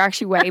 I'm like, you're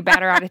actually way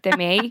better at it than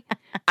me.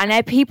 And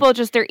then people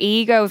just, their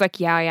egos like,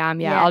 yeah, I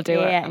am. Yeah, I'll do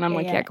it. And I'm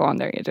like, yeah, go on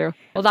there, you do.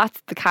 Well,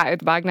 that's the cat out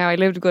the bag now. I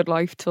lived a good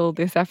life till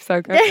this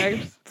episode goes out.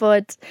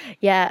 But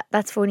yeah,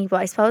 that's funny.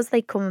 But I suppose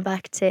like coming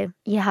back to,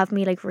 you have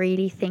me like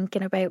really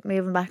thinking about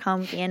moving back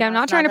home with the I'm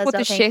not trying to put the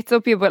shits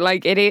up you, but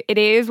like it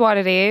is what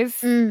it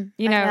is. You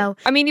know.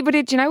 I mean, but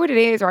do you know what it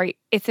is, right?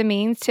 It's a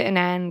means to an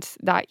end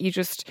that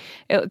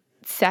it'll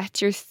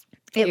set your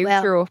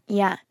future up.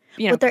 Yeah.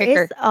 You know, but there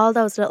quicker. is all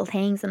those little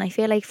things, and I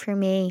feel like for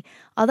me,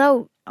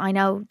 although I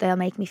know they'll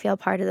make me feel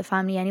part of the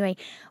family anyway,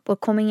 but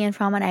coming in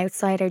from an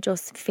outsider,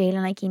 just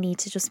feeling like you need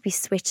to just be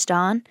switched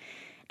on,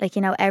 like,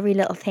 you know, every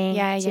little thing,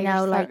 you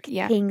know, like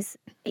things,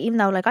 even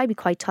though like I'd be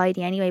quite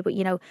tidy anyway, but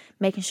you know,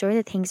 making sure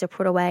that things are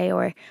put away,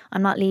 or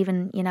I'm not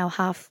leaving, you know,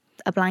 half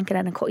a blanket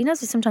and a you know,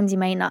 so sometimes you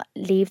may not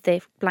leave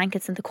the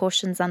blankets and the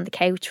cushions on the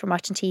couch from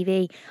watching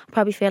TV. I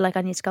probably feel like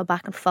I need to go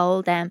back and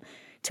fold them,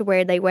 to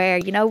where they were,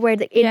 you know, where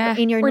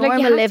in your Or normal like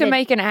you have living. to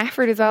make an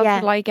effort as well. Yeah.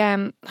 To like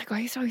I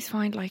used to always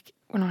find like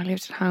when I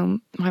lived at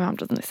home, my mum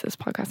doesn't listen to this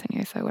podcast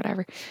anyway, so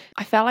whatever.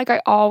 I felt like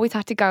I always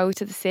had to go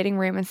to the sitting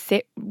room and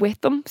sit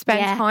with them,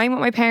 spend time with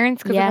my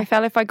parents, because I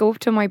felt if I go up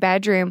to my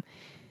bedroom,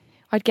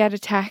 I'd get a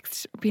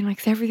text being like,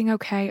 is everything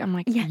okay? I'm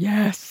like,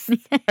 yes,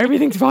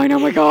 everything's fine. Oh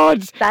my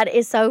God. That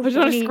is so I just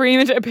want to scream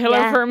into a pillow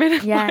for a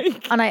minute. Yeah.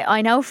 Like. And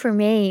I know for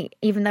me,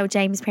 even though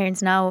Jamie's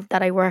parents know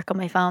that I work on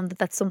my phone,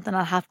 that's something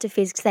I'll have to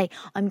physically say,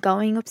 I'm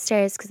going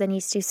upstairs because I need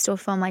to do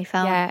stuff on my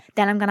phone. Yeah.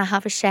 Then I'm going to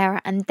have a shower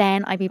and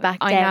then I'll be back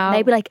I down. know. And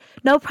they'd be like,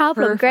 no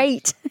problem,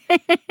 great.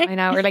 I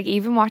know. Or like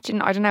even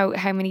watching, I don't know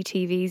how many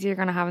TVs you're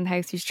going to have in the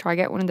house. You should try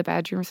get one in the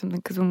bedroom or something.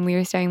 Because when we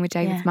were staying with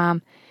David's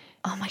mum,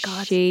 oh my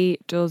God, she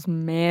does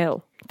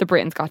mail the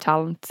Britain's Got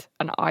Talent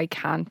and I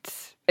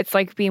can't. It's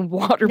like being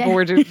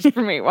waterboarded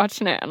for me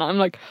watching it, and I'm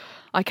like,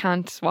 I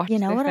can't watch this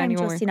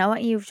anymore. You know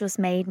what you've just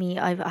made me,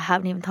 I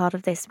haven't even thought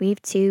of this.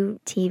 We've 2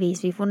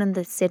 TVs. We've one in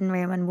the sitting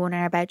room and one in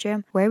our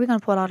bedroom. Where are we going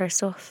to put all our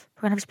stuff?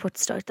 We're going to have to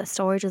put the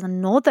storage is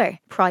another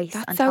price.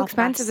 That's so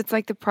expensive. It's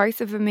like the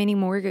price of a mini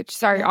mortgage.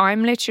 Sorry,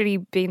 I'm literally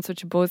being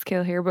such a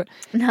buzzkill here, but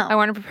I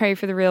want to prepare you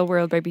for the real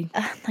world, baby.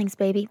 Thanks,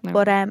 baby. No.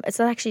 But it's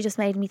actually just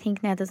made me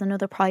think now there's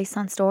another price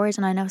on storage,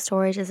 and I know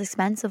storage is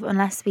expensive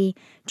unless we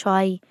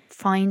try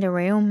find a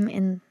room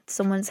in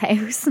someone's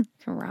house. You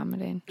can ram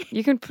it in.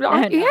 You can,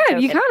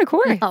 you can, of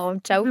course. No,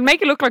 I'm joking.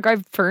 Make it look like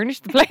I've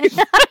furnished the place.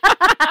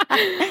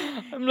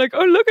 I'm like,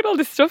 oh, look at all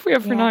this stuff we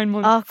have for 9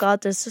 months. Oh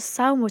God, there's just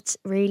so much,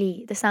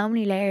 really. There's so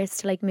many layers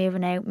to like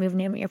moving in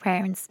with your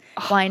parents,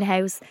 buying a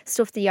house,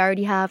 stuff that you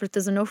already have. If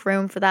there's enough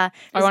room for that.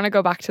 I want to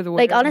go back to the wood.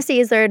 Like honestly,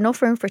 is there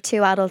enough room for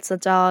 2 adults, a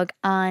dog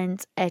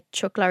and a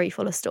truck lorry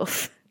full of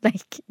stuff?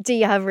 Like, do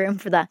you have room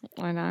for that?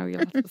 I know,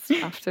 you'll just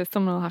have to,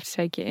 someone will have to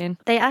take you in.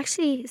 They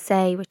actually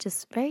say, which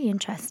is very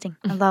interesting,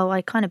 although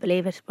I kind of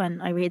believe it when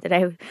I read it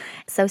out.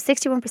 So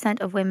 61%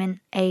 of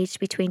women aged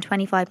between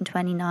 25 and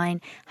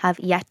 29 have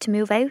yet to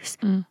move out,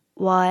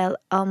 while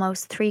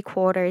almost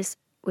 3/4,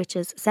 which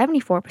is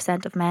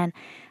 74% of men,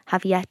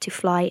 have yet to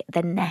fly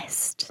the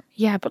nest.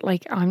 Yeah, but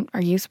like,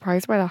 are you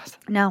surprised by that?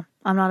 No,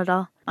 I'm not at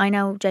all. I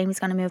know Jamie's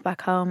going to move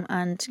back home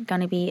and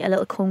going to be a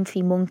little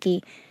comfy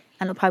monkey,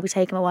 and it'll probably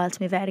take him a while to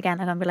move out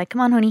again. And I'm going to be like,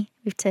 come on, honey,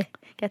 we have to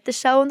get the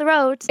show on the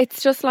road.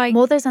 It's just like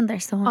mothers and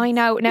their sons. I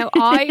know. Now,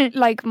 I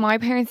like my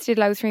parents did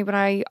loads for me, but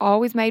I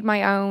always made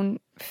my own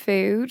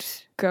food.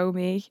 Go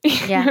me.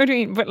 Yeah. You know what I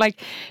mean? But like,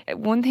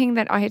 one thing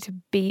that I had to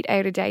beat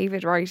out of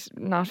David, right?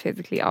 Not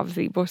physically,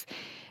 obviously, but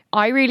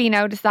I really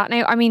noticed that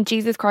now. I mean,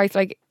 Jesus Christ,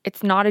 like,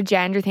 it's not a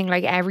gender thing.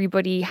 Like,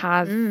 everybody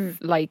has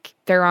like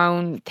their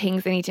own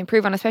things they need to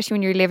improve on, especially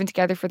when you're living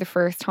together for the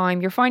first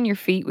time. You're finding your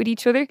feet with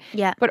each other.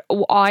 Yeah. But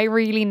I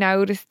really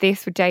noticed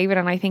this with David,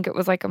 and I think it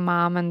was like a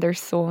mom and their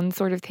son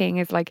sort of thing,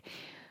 is like,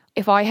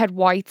 if I had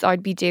whites,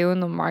 I'd be doing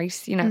them,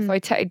 right? You know,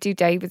 so I do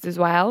David's as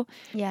well.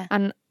 Yeah.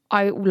 And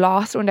I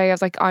lost one day. I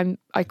was like,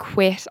 I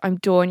quit. I'm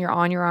done. You're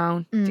on your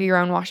own. Do your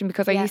own washing.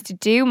 Because I used to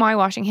do my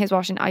washing, his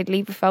washing. I'd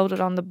leave it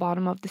folded on the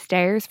bottom of the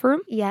stairs for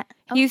him. Yeah.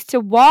 He used to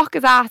walk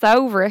his ass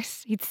over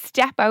it. He'd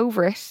step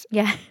over it.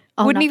 Yeah.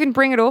 Wouldn't even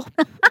bring it up.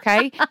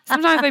 Okay.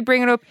 Sometimes I'd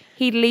bring it up.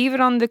 He'd leave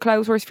it on the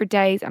clothes horse for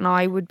days, and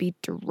I would be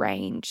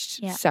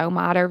deranged. Yeah. So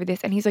mad over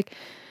this. And he's like,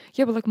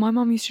 yeah, but like my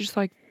mom used to just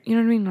like, you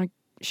know what I mean? Like,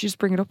 she just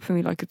bring it up for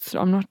me, like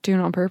I'm not doing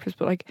it on purpose,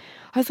 but like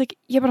I was like,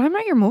 yeah, but I'm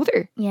not your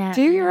mother. Yeah.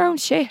 Do your own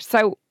shit.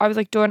 So I was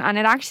like done, and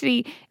it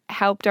actually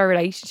helped our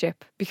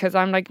relationship, because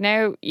I'm like,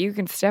 now you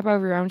can step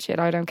over your own shit.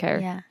 I don't care.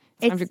 Yeah.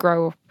 It's time to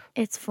grow up.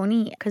 It's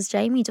funny because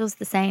Jamie does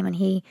the same,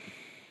 and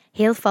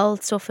he'll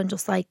fold stuff and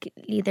just like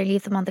either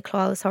leave them on the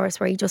clothes horse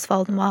where he just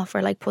fold them off,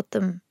 or like put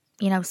them,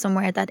 you know,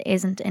 somewhere that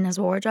isn't in his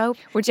wardrobe.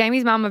 Would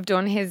Jamie's mum have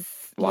done his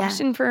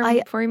washing for him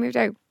before he moved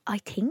out? I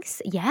think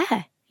so.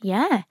 Yeah.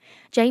 Yeah.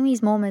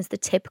 Jamie's mum is the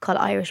typical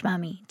Irish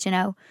mammy, do you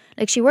know?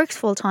 Like, she works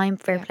full time,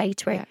 fair play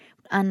to her. Yeah.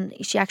 And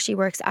she actually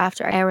works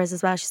after hours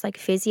as well. She's like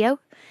physio.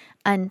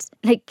 And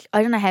like,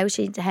 I don't know how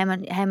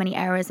many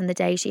hours in the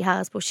day she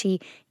has, but she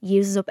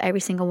uses up every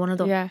single one of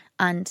them. Yeah.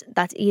 And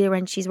that's either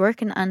when she's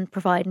working and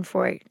providing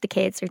for the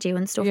kids or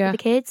doing stuff for the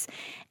kids.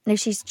 Now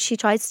she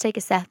tries to take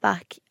a step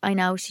back. I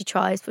know she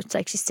tries, but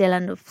like she still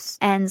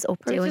ends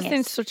up doing it. Just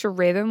in such a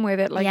rhythm with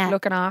it, like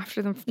looking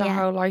after them for their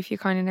whole life. You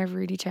kind of never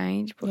really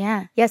change. But.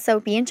 Yeah. So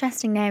it'd be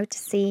interesting now to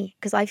see,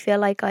 because I feel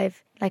like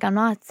I'm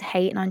not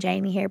hating on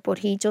Jamie here, but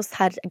he just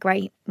had a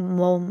great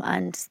mum,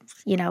 and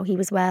you know, he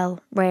was well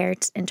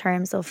reared in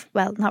terms of,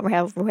 well, not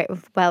well,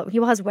 he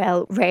was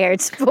well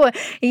reared, but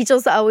he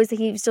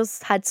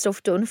just had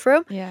stuff done for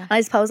him. Yeah. And I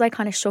suppose I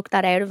kind of shook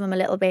that out of him a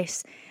little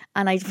bit,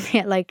 and I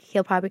feel like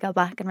he'll probably go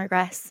back and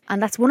regress. And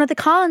that's one of the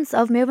cons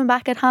of moving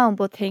back at home,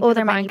 but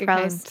other many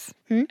pros.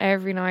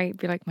 Every night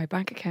be like, my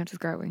bank account is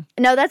growing.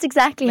 No, that's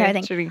exactly how I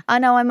think. I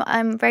know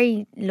I'm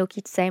very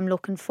lucky to say I'm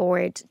looking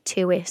forward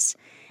to it,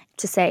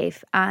 to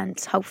save, and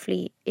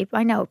hopefully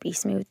I know it'll be a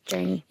smooth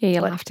journey. Yeah,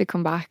 you'll have to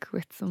come back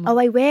with some. Oh,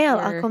 I will.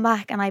 I'll come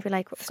back and I'll be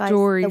like, guys,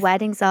 the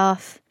wedding's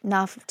off.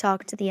 Not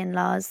talking to the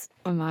in-laws.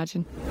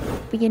 Imagine.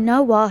 But you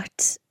know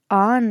what?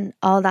 on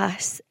all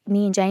that,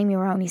 me and Jamie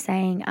were only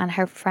saying, and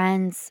our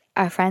friends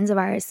of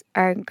ours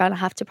are going to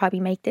have to probably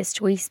make this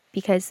choice,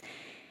 because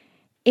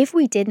if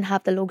we didn't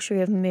have the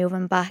luxury of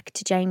moving back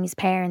to Jamie's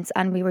parents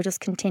and we were just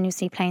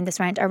continuously paying this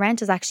rent, our rent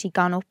has actually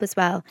gone up as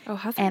well. Oh,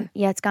 has it?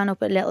 Yeah, it's gone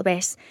up a little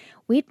bit.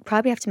 We'd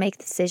probably have to make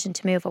the decision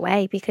to move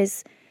away,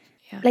 because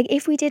like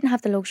if we didn't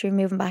have the luxury of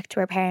moving back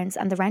to our parents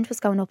and the rent was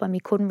going up and we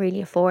couldn't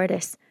really afford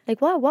it, like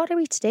what are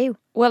we to do?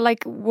 Well,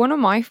 like one of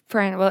my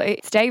friends, well,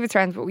 it's David's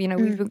friends, but you know,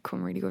 we've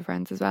become really good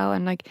friends as well.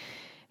 And like,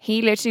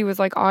 he literally was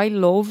like, I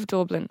love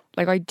Dublin.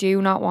 Like, I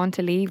do not want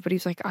to leave. But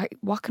he's like,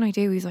 what can I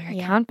do? He's like, I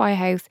can't buy a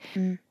house.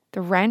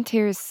 The rent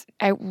here is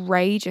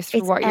outrageous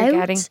for what you're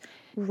getting.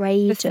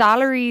 The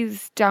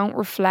salaries don't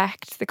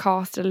reflect the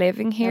cost of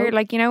living here. Nope.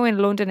 Like, you know, in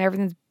London,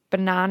 everything's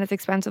bananas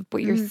expensive,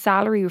 but your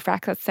salary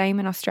reflects that. Same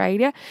in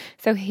Australia.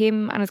 So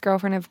him and his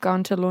girlfriend have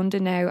gone to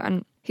London now,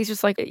 and he's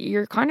just like,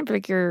 you're kind of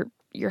like your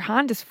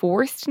hand is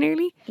forced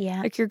nearly.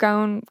 Yeah. Like, you're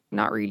going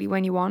not really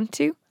when you want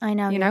to. I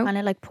know, you're kind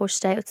of like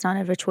pushed out. It's not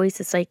ever a choice.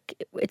 It's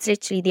like, it's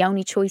literally the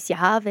only choice you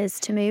have is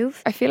to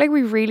move. I feel like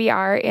we really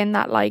are in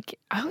that, like,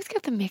 I always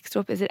get them mixed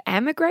up. Is it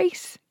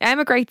emigrate?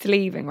 Emigrate's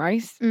leaving,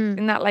 right?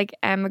 In that like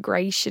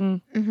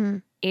emigration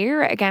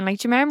era again. Like,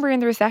 do you remember in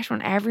the recession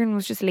when everyone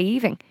was just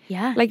leaving?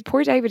 Yeah. Like,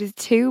 poor David, his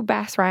two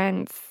best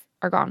friends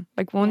are gone.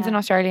 Like, one's in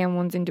Australia and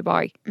one's in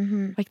Dubai.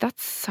 Like,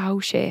 that's so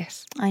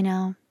shit. I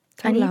know.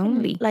 So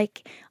lonely.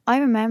 Like, I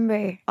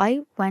remember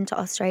I went to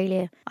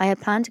Australia. I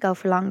had planned to go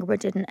for longer, but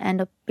didn't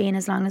end up being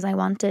as long as I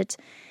wanted.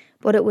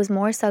 But it was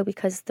more so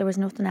because there was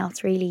nothing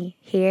else really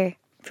here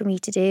for me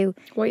to do.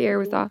 What year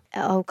was that?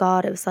 Oh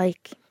God, it was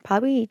like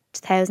probably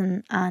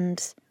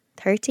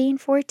 2013,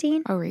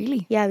 14. Oh,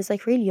 really? Yeah, I was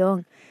like really young.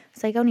 It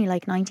was like only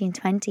like 19,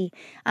 20.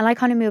 And I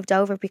kind of moved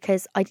over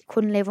because I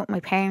couldn't live with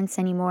my parents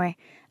anymore.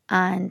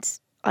 And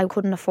I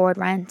couldn't afford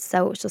rent,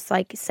 so it was just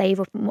like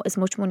save up as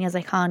much money as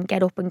I can,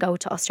 get up and go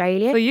to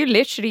Australia. So you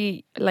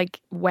literally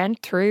like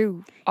went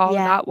through all of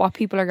that, what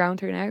people are going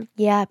through now?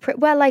 Yeah,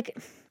 well, like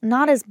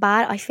not as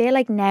bad. I feel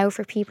like now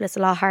for people it's a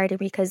lot harder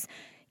because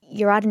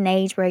you're at an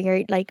age where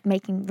you're like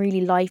making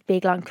really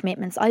big long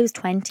commitments. I was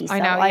 20, so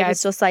I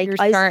was just like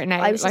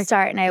I was just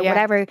starting out.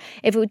 Whatever,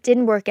 if it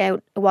didn't work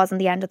out, it wasn't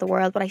the end of the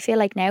world. But I feel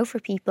like now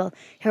for people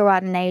who are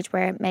at an age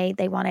where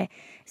they want to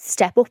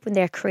step up in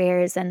their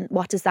careers, and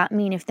what does that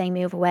mean if they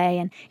move away,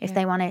 and if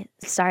they want to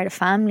start a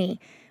family,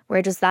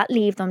 where does that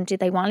leave them? Do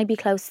they want to be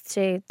close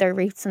to their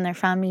roots and their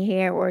family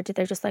here, or do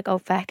they just like, oh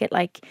feck it,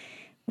 like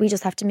we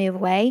just have to move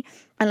away?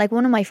 And like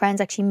one of my friends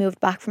actually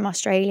moved back from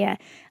Australia,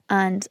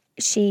 and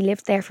she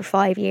lived there for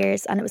 5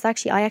 years, and it was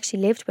actually I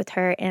actually lived with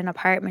her in an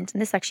apartment,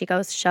 and this actually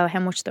goes to show how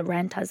much the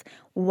rent has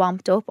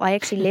whomped up. I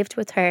actually lived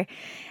with her,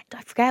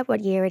 I forget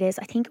what year it is,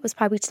 I think it was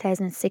probably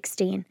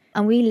 2016,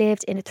 and we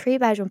lived in a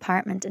 3-bedroom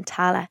apartment in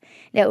Tala.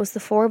 Now it was the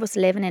 4 of us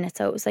living in it,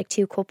 so it was like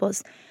 2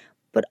 couples.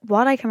 But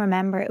what I can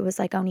remember, it was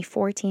like only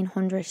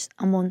 $1,400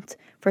 a month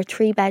for a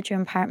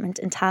 3-bedroom apartment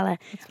in Tala.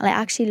 And I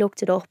actually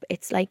looked it up.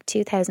 It's like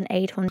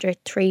 2,800,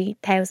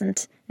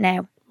 3,000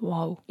 now.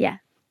 Whoa. Yeah.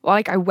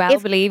 Like, I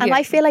believe you. And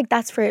I feel like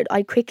that's for,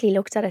 I quickly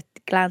looked at it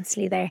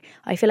glancingly there.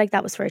 I feel like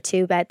that was for a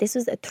 2-bed. This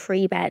was a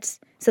 3-bed.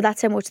 So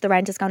that's how much the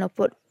rent has gone up.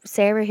 But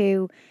Sarah,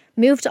 who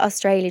moved to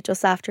Australia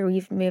just after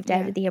we've moved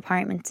out of the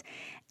apartment,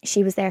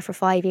 she was there for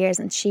 5 years,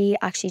 and she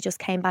actually just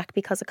came back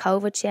because of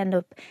COVID. She ended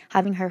up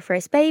having her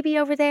first baby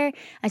over there,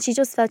 and she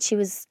just felt she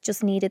was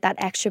just needed that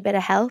extra bit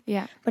of help.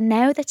 Yeah. But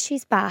now that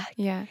she's back,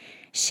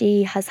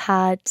 she has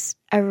had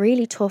a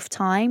really tough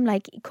time.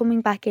 Like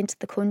coming back into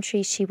the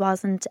country, she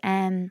wasn't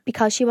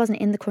because she wasn't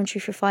in the country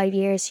for 5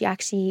 years. She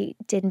actually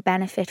didn't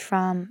benefit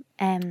from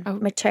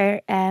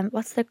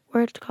what's the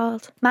word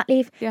called? Mat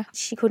leave. Yeah.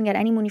 She couldn't get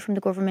any money from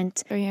the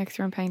government. Oh yeah, because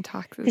you weren't paying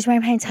taxes. Because you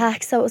weren't paying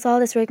tax, so it was all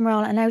this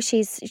rigmarole. And now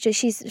she's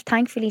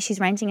thankfully she's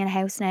renting in a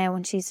house now,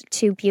 and she's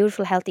 2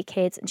 beautiful healthy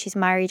kids, and she's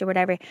married or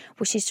whatever.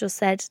 But she's just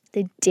said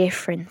the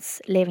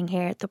difference living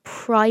here, the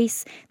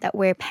price that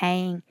we're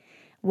paying,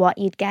 what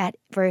you'd get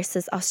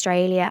versus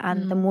Australia,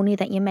 and the money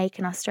that you make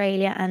in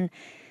Australia, and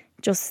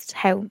just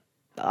how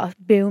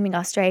booming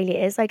Australia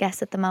is, I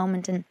guess, at the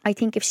moment. And I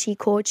think if she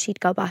could, she'd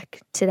go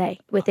back today.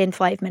 Within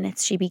 5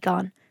 minutes she'd be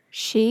gone.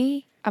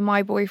 She and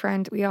my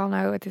boyfriend, we all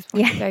know at this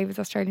point Dave is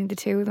Australian, the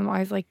 2 of them, I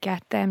was like,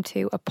 get them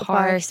two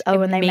apart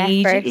when they met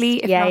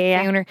immediately, if not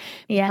sooner,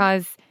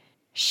 because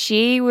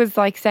she was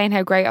like saying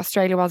how great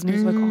Australia was, and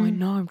he was like, oh I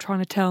know, I'm trying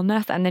to tell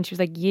Nessa. And then she was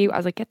like, I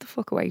was like, get the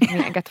fuck away from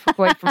me and get the fuck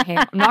away from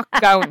him. I'm not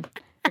going.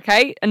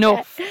 Okay,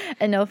 enough,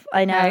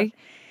 I know. Okay?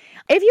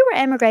 If you were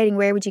emigrating,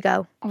 where would you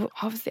go? Oh,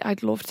 obviously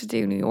I'd love to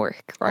do New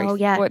York, right? Oh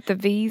yeah. But the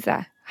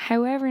visa,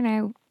 however,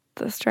 now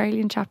the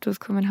Australian chap does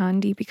come in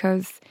handy,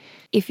 because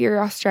if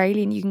you're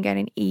Australian you can get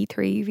an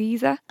E3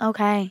 visa.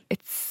 Okay.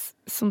 It's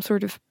some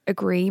sort of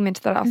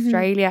agreement that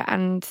Australia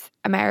and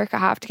America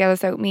have together,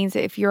 so it means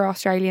that if you're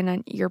Australian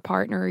and your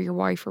partner or your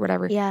wife or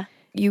whatever,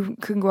 you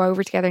can go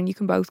over together and you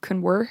can both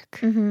work.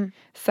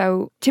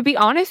 So to be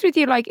honest with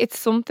you, like, it's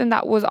something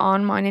that was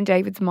on mine and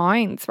David's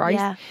minds,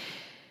 right?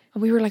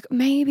 And we were like,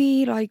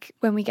 maybe like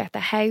when we get the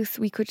house,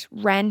 we could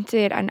rent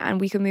it and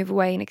we could move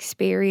away and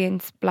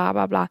experience blah,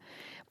 blah, blah.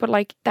 But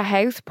like the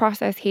house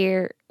process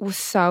here was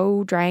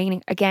so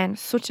draining. Again,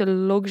 such a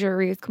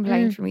luxurious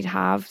complaint for me to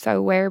have. So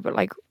aware, but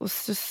like it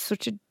was just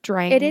such a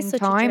draining It is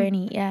such time. a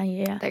journey.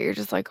 Yeah. That you're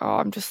just like, oh,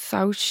 I'm just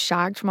so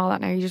shagged from all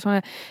that now. You just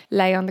want to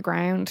lay on the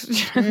ground. Do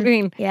you know what I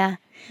mean? Yeah.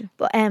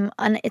 But and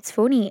it's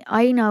funny.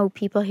 I know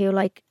people who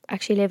like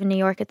actually live in New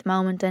York at the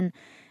moment, and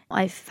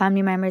I have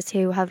family members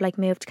who have like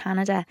moved to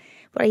Canada.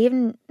 But I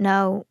even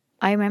know,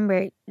 I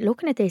remember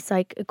looking at this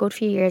like a good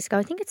few years ago.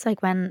 I think it's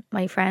like when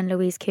my friend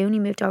Louise Cooney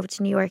moved over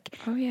to New York.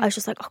 Oh, yeah. I was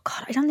just like, oh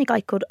God, I don't think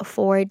I could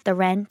afford the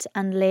rent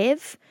and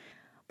live.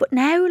 But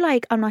now,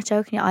 like, I'm not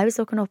joking, I was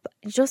looking up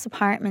just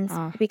apartments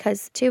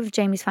because two of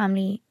Jamie's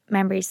family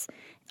members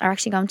are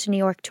actually going to New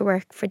York to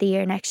work for the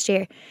year next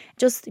year.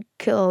 Just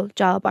cool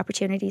job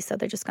opportunities, so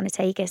they're just going to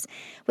take it.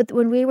 But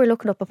when we were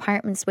looking up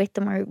apartments with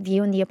them or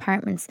viewing the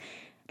apartments,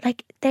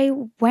 like, they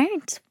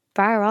weren't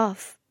far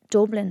off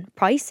Dublin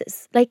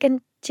prices. Like, and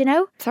do you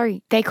know?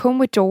 Sorry, they come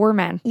with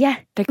doormen. Yeah.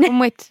 They come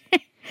with...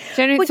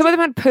 Do you know, some of them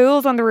had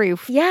pools on the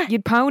roof. Yeah.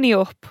 You'd pony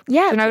up.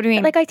 Yeah. Do you know what I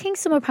mean? Like, I think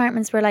some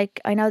apartments were like,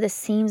 I know this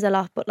seems a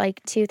lot, but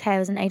like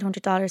 $2,800,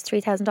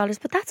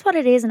 $3,000. But that's what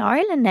it is in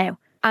Ireland now.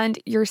 And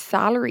your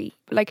salary,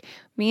 like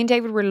me and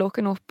David were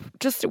looking up,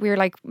 we were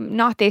like,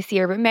 not this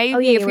year, but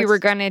maybe if we were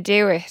going to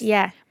do it,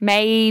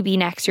 maybe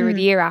next year or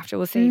the year after,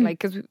 we'll see. Like,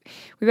 because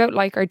we both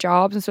like our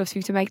jobs and stuff, so we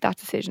have to make that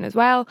decision as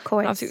well. Of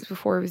course. Obviously, it was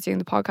before I was doing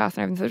the podcast and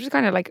everything, so just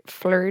kind of like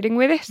flirting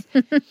with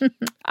it.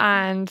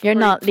 And you're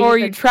not before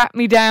leaving. you trap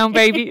me down,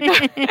 baby.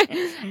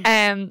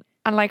 And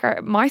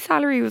like my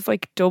salary was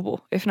like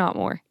double, if not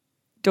more,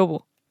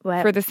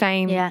 for the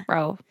same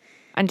role.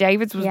 And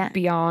David's was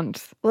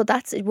beyond. Well,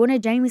 that's one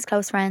of Jamie's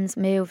close friends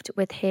moved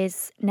with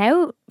his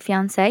now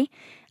fiance,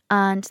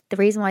 and the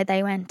reason why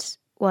they went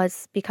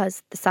was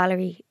because the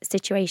salary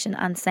situation,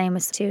 and same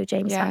as to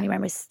Jamie's family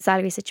members'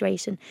 salary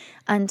situation.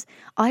 And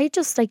I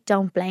just like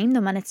don't blame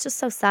them, and it's just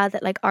so sad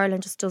that like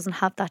Ireland just doesn't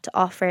have that to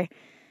offer.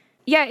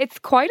 Yeah, it's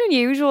quite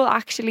unusual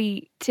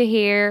actually to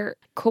hear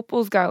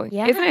couples going,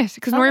 isn't it?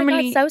 Because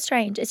normally it's so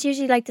strange. It's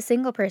usually like the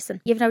single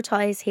person. You have no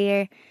ties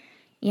here.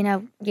 You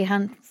know, you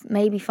can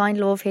maybe find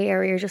love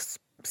here, or you're just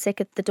sick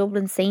of the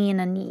Dublin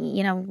scene, and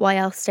you know, why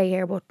else stay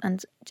here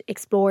and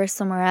explore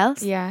somewhere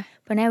else. Yeah.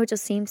 But now it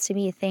just seems to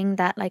be a thing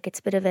that like it's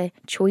a bit of a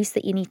choice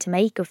that you need to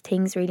make if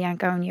things really aren't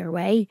going your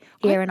way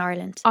here in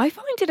Ireland. I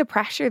find it a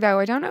pressure though.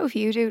 I don't know if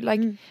you do.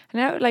 Like I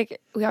know like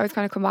we always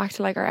kind of come back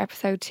to like our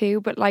episode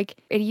 2, but like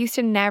it used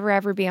to never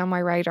ever be on my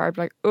radar. I'd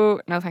be like,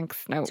 oh no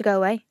thanks, no. To go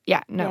away?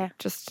 Yeah, no.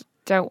 Just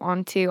don't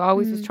want to. I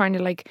always was trying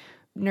to like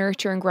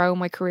nurture and grow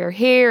my career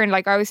here, and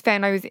like I always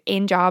found I was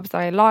in jobs that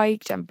I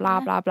liked and blah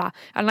blah blah,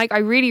 and like I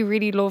really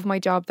really love my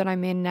job that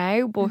I'm in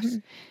now, but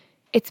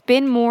it's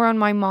been more on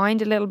my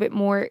mind a little bit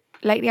more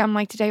lately. I'm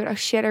like, today, oh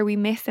shit, are we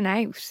missing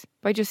out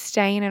by just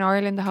staying in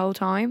Ireland the whole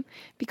time?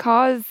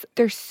 Because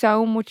there's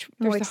so much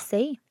more to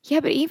see. Yeah,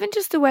 but even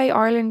just the way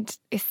Ireland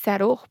is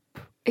set up,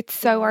 it's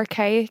so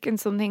archaic in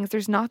some things.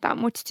 There's not that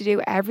much to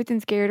do.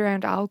 Everything's geared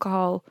around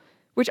alcohol,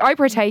 which I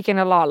partake in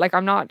a lot. Like,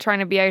 I'm not trying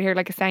to be out here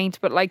like a saint,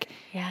 but like,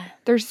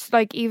 there's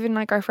like, even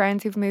like our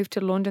friends who've moved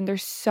to London,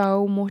 there's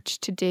so much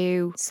to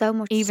do. So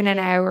much. Even an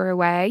hour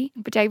away.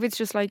 But David's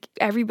just like,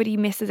 everybody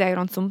misses out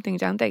on something,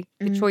 don't they?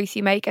 The choice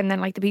you make. And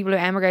then like the people who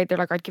emigrate, they're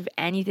like, I'd give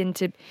anything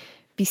to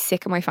be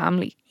sick of my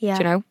family. Yeah.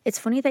 Do you know? It's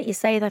funny that you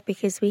say that,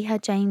 because we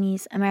had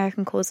Jamie's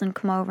American cousin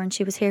come over and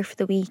she was here for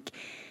the week.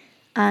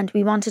 And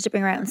we wanted to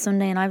bring her out on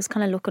Sunday, and I was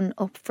kind of looking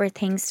up for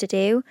things to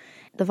do.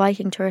 The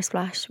Viking tour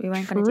splash, we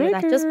weren't going to do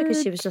that just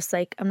because she was just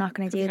like, I'm not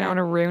going to do that. I want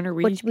to ruin her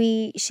week.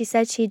 But she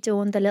said she'd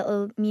done the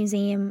little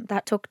museum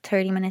that took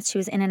 30 minutes. She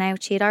was in and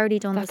out. She had already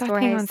done the storehouse.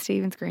 That thing on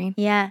Stephen's Green.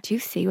 Yeah. Do you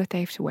see what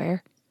they have to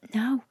wear?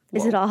 No. Whoa.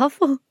 Is it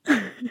awful?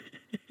 I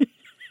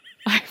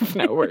have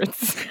no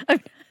words.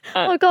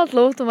 Oh, God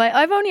love them.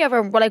 I've only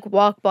ever like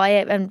walked by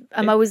it, and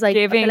I'm always like,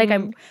 I feel like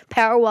I'm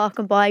power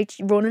walking by,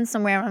 running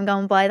somewhere, and I'm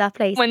going by that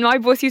place. When my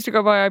bus used to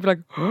go by, I'd be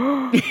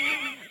like,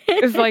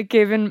 it's like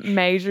giving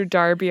major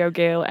Darby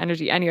O'Gale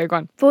energy. Anyway, go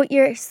on. But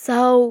you're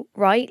so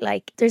right.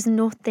 Like, there's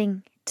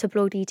nothing to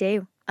bloody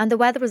do. And the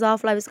weather was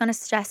awful. I was going to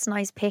suggest a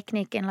nice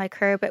picnic in like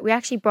her, but we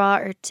actually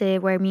brought her to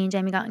where me and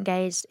Jamie got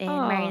engaged in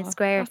Marion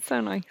Square. That's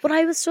so nice. But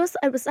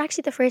it was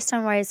actually the first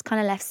time where I was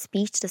kind of left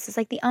speechless. It's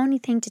like the only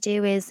thing to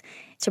do is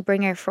to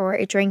bring her for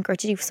a drink or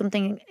to do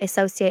something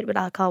associated with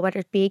alcohol, whether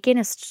it be a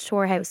Guinness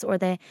tourhouse or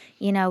the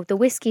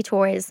whiskey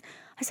tours.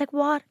 I was like,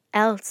 what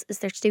else is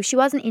there to do? She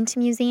wasn't into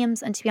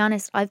museums, and to be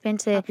honest, I've been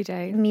to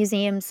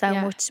museums so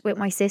much with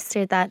my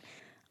sister that,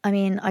 I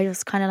mean, I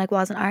just kind of like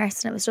wasn't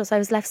arsed, and it was just, I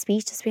was left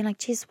speechless being like,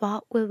 geez,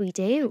 what will we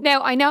do?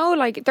 Now, I know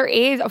like there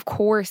is, of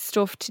course,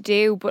 stuff to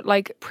do, but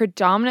like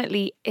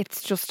predominantly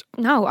it's just,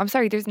 no, I'm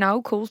sorry, there's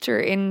no culture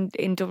in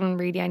Dublin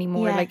really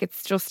anymore. Yeah. Like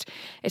it's just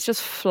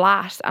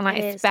flat. And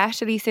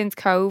especially since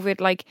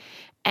COVID, like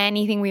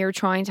anything we were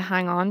trying to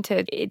hang on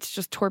to, it's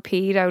just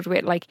torpedoed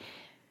with like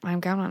I'm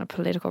going on a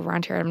political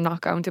rant here. I'm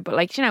not going to, but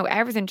like, you know,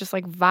 everything just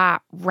like VAT,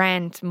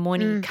 rent,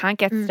 money, can't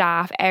get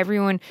staff.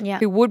 Everyone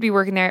who would be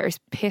working there is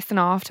pissing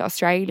off to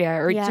Australia,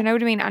 or do you know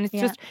what I mean? And it's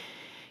just,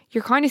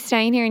 you're kind of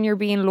staying here and you're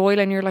being loyal,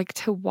 and you're like,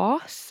 to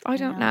what? I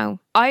don't know.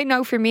 I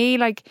know for me,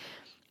 like,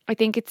 I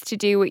think it's to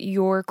do with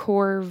your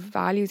core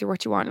values or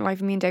what you want in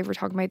life. Me and Dave were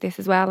talking about this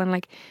as well. And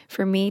like,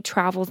 for me,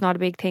 travel's not a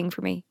big thing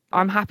for me.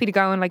 I'm happy to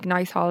go on like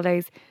nice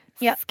holidays,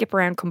 skip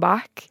around, come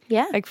back.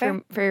 Yeah. Like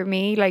for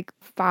me, like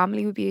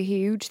family would be a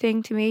huge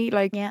thing to me.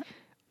 Like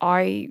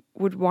I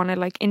would want to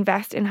like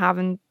invest in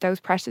having those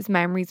precious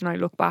memories when I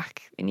look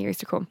back in years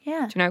to come.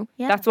 Yeah. Do you know?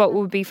 Yeah. That's what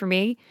would be for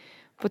me.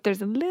 But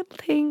there's a little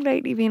thing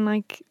lately being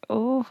like,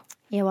 oh.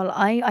 Yeah, well,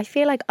 I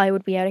feel like I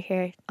would be out of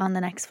here on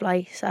the next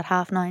flight at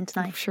 9:30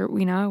 tonight. I'm sure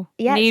we know.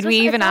 Yeah, Need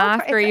we even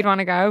ask where you'd want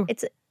to go?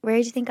 Where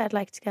do you think I'd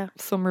like to go?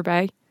 Summer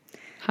Bay.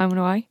 Home and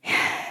away.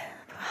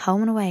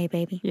 Home and away,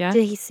 baby. Yeah.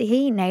 Did he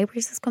see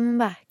Neighbours is coming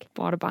back?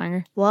 What a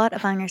banger. What a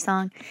banger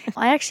song.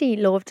 I actually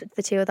loved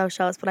the two of those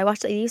shows, but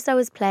I used to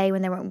always play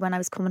when I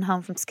was coming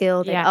home from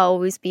school. They'd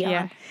always be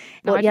on.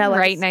 But I didn't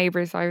rate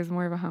Neighbours. I was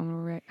more of a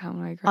home and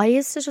away girl. I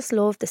used to just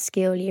love the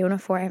school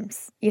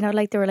uniforms. You know,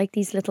 like they were like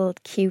these little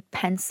cute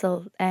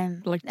pencil.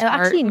 Like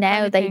actually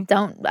now they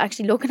don't.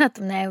 Actually looking at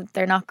them now,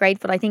 they're not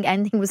great. But I think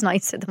anything was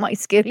nicer than my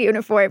school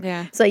uniform.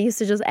 Yeah. So I used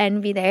to just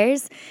envy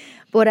theirs.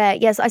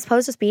 But yes, I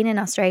suppose just being in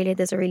Australia,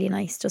 there's a really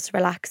nice, just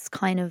relaxed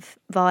kind of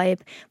vibe.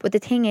 But the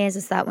thing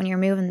is that when you're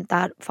moving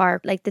that far,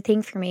 like the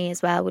thing for me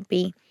as well would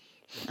be,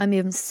 I'm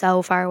moving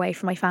so far away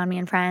from my family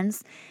and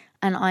friends,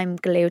 and I'm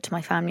glued to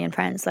my family and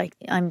friends. Like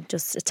I'm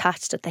just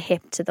attached at the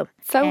hip to them.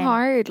 So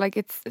hard. Like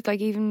it's like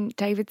even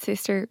David's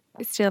sister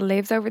still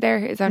lives over there.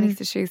 His only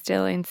sister is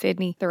still in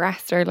Sydney. The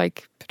rest are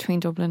like between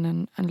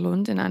Dublin and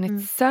London, and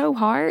it's so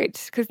hard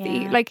because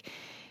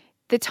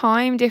the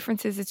time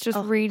differences, it's just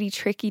really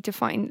tricky to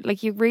find.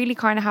 Like you really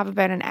kind of have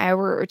about an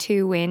hour or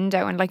two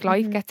window, and like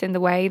life gets in the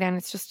way, then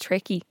it's just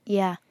tricky.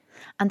 Yeah.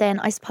 And then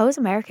I suppose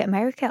America,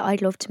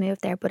 I'd love to move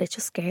there, but it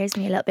just scares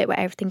me a little bit with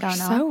everything going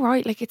on. So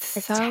right, like it's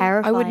so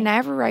terrifying. I would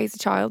never raise a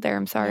child there,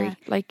 I'm sorry. Yeah.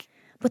 Like,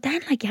 but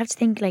then like you have to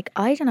think, like,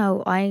 I don't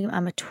know, I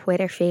am a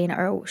Twitter fiend,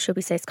 or should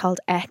we say it's called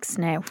X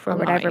now for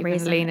whatever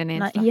reason. Leaning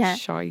into that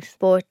shite.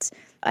 But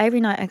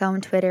every night I go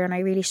on Twitter, and I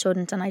really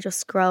shouldn't, and I just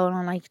scroll,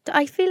 and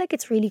I feel like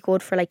it's really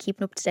good for like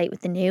keeping up to date with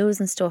the news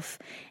and stuff.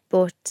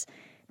 But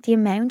the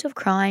amount of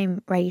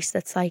crime rate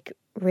that's like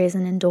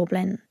risen in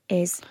Dublin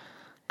is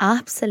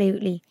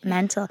absolutely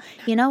mental.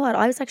 You know what?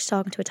 I was actually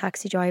talking to a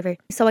taxi driver.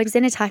 So I was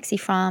in a taxi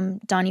from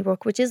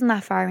Donnybrook, which isn't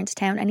that far into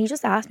town, and he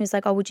just asked me, he's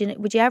like, "Oh, would you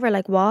ever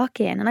like walk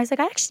in?" And I was like,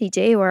 "I actually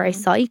do, or I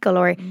cycle,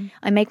 or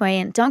I make my way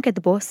in. Don't get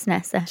the bus,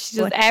 Nessa." She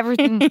does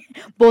everything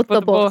but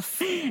the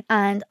bus.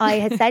 And I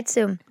had said to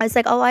him, I was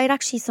like, "Oh, I'd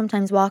actually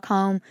sometimes walk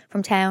home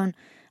from town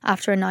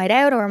after a night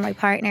out, or my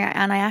partner."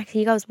 And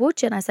he goes,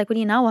 "Would you?" And I was like, "Well,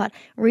 you know what?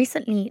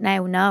 Recently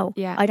now, no.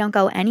 Yeah. I don't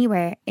go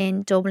anywhere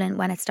in Dublin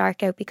when it's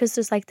dark out, because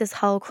there's like this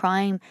whole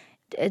crime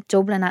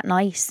Dublin at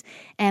night."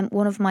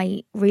 One of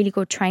my really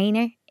good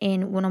trainer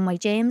in one of my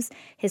gyms,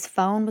 his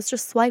phone was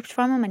just swiped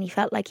from him, and he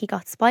felt like he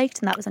got spiked,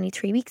 and that was only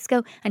 3 weeks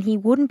ago. And he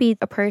wouldn't be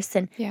a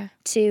person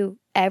to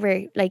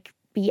ever like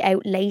be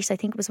out late. I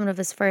think it was one of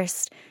his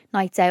first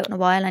nights out in a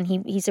while, and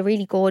he's a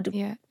really good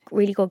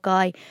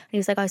guy. And he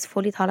was like, "I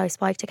fully thought I was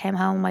spiked. I came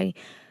home, my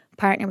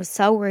partner was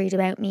so worried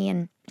about me,"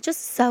 and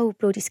just so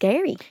bloody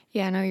scary.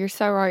 Yeah, no, you're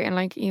so right. And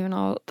like even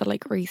all the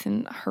like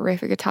recent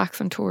horrific attacks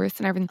on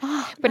tourists and everything.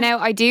 But now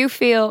I do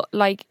feel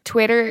like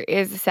Twitter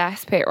is a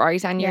cesspit,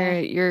 right? And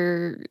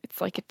you're it's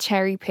like a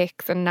cherry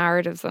picks and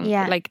narratives, and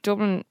like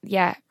Dublin,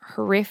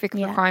 horrific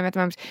for crime at the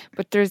moment.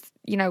 But there's,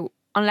 you know,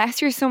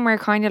 unless you're somewhere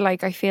kind of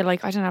like, I feel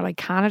like, I don't know, like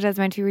Canada's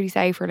meant to be really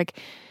safe, or like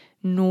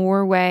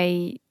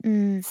Norway,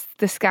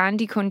 the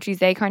Scandi countries,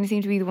 they kind of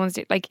seem to be the ones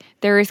that, like,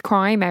 there is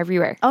crime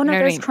everywhere. Oh no,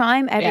 there's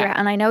crime everywhere.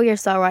 And I know you're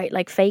so right,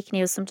 like fake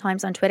news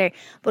sometimes on Twitter,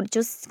 but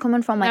just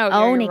coming from my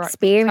own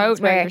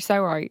experience, where you're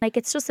so right, like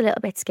it's just a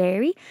little bit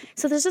scary.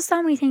 So there's just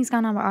so many things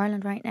going on with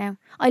Ireland right now.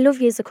 I love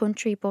you as a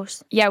country,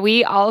 but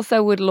we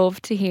also would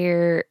love to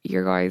hear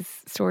your guys'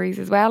 stories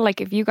as well.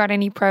 Like if you got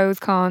any pros,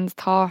 cons,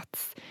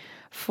 thoughts,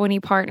 funny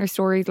partner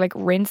stories, like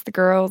rinse the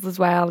girls as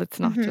well. It's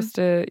not just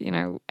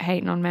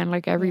hating on men.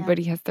 Like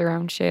everybody has their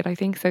own shit, I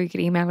think. So you could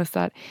email us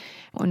at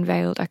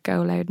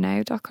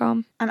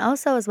unveiled@goloudnow.com. And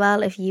also as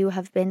well, if you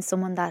have been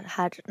someone that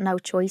had no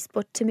choice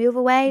but to move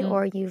away,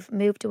 or you've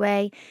moved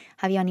away,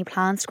 have you any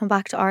plans to come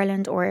back to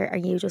Ireland, or are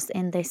you just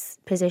in this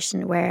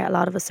position where a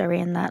lot of us are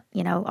in, that,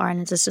 you know,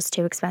 Ireland is just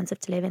too expensive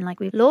to live in? Like,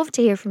 we'd love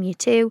to hear from you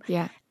too.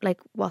 Yeah. Like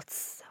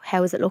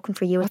how is it looking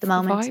for you at the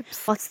moment?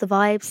 What's the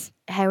vibes?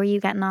 How are you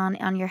getting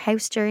on your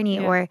house journey,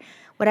 or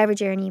whatever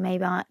journey you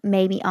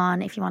may be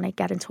on? If you want to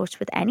get in touch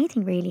with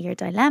anything, really, your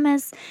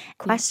dilemmas,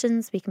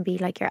 questions, we can be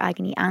like your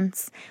agony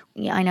aunts.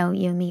 I know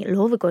you and me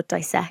love a good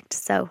dissect,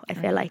 so I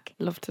feel like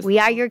we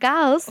are your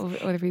gals.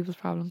 Other people's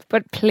problems.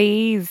 But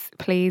please,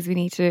 we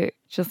need to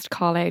just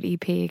call out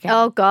EP again.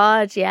 Oh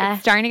God, yeah.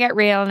 It's starting to get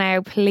real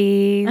now.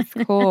 Please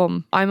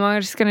come.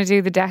 I'm just going to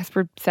do the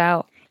desperate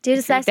sell. Do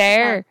the desperate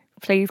there.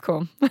 Please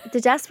come. The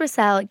desperate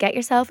sell, get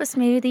yourself a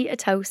smoothie, a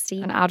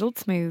toasty. An adult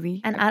smoothie.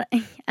 An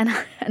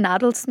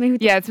adult smoothie.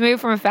 Yeah, it's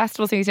moved from a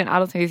festival smoothie to an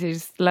adult smoothie.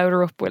 Just load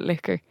her up with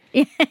liquor.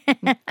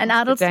 An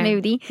adult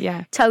smoothie.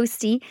 Yeah.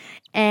 Toasty.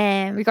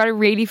 We got a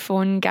really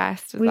fun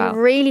guest as we well. have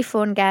really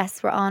fun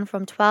guests. We're on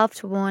from 12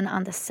 to 1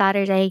 on the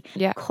Saturday.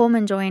 Yeah. Come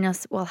and join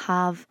us. We'll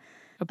have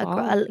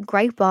a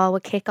great ball. We'll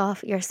kick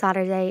off your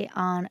Saturday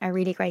on a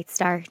really great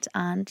start.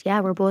 And yeah,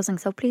 we're buzzing.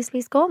 So please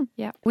come.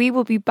 Yeah. We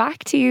will be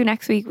back to you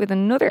next week with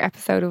another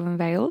episode of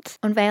Unveiled.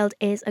 Unveiled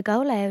is a Go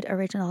Loud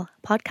original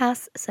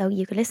podcast. So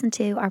you can listen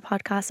to our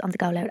podcast on the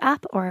Go Loud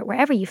app or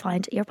wherever you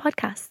find your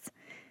podcasts.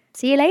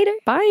 See you later.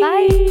 Bye.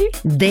 Bye.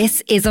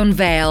 This is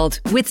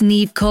Unveiled with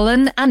Niamh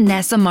Cullen and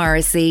Nessa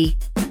Morrissey,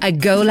 a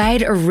Go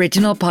Loud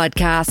original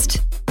podcast.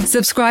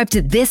 Subscribe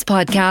to this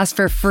podcast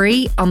for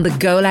free on the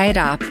Go Loud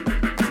app.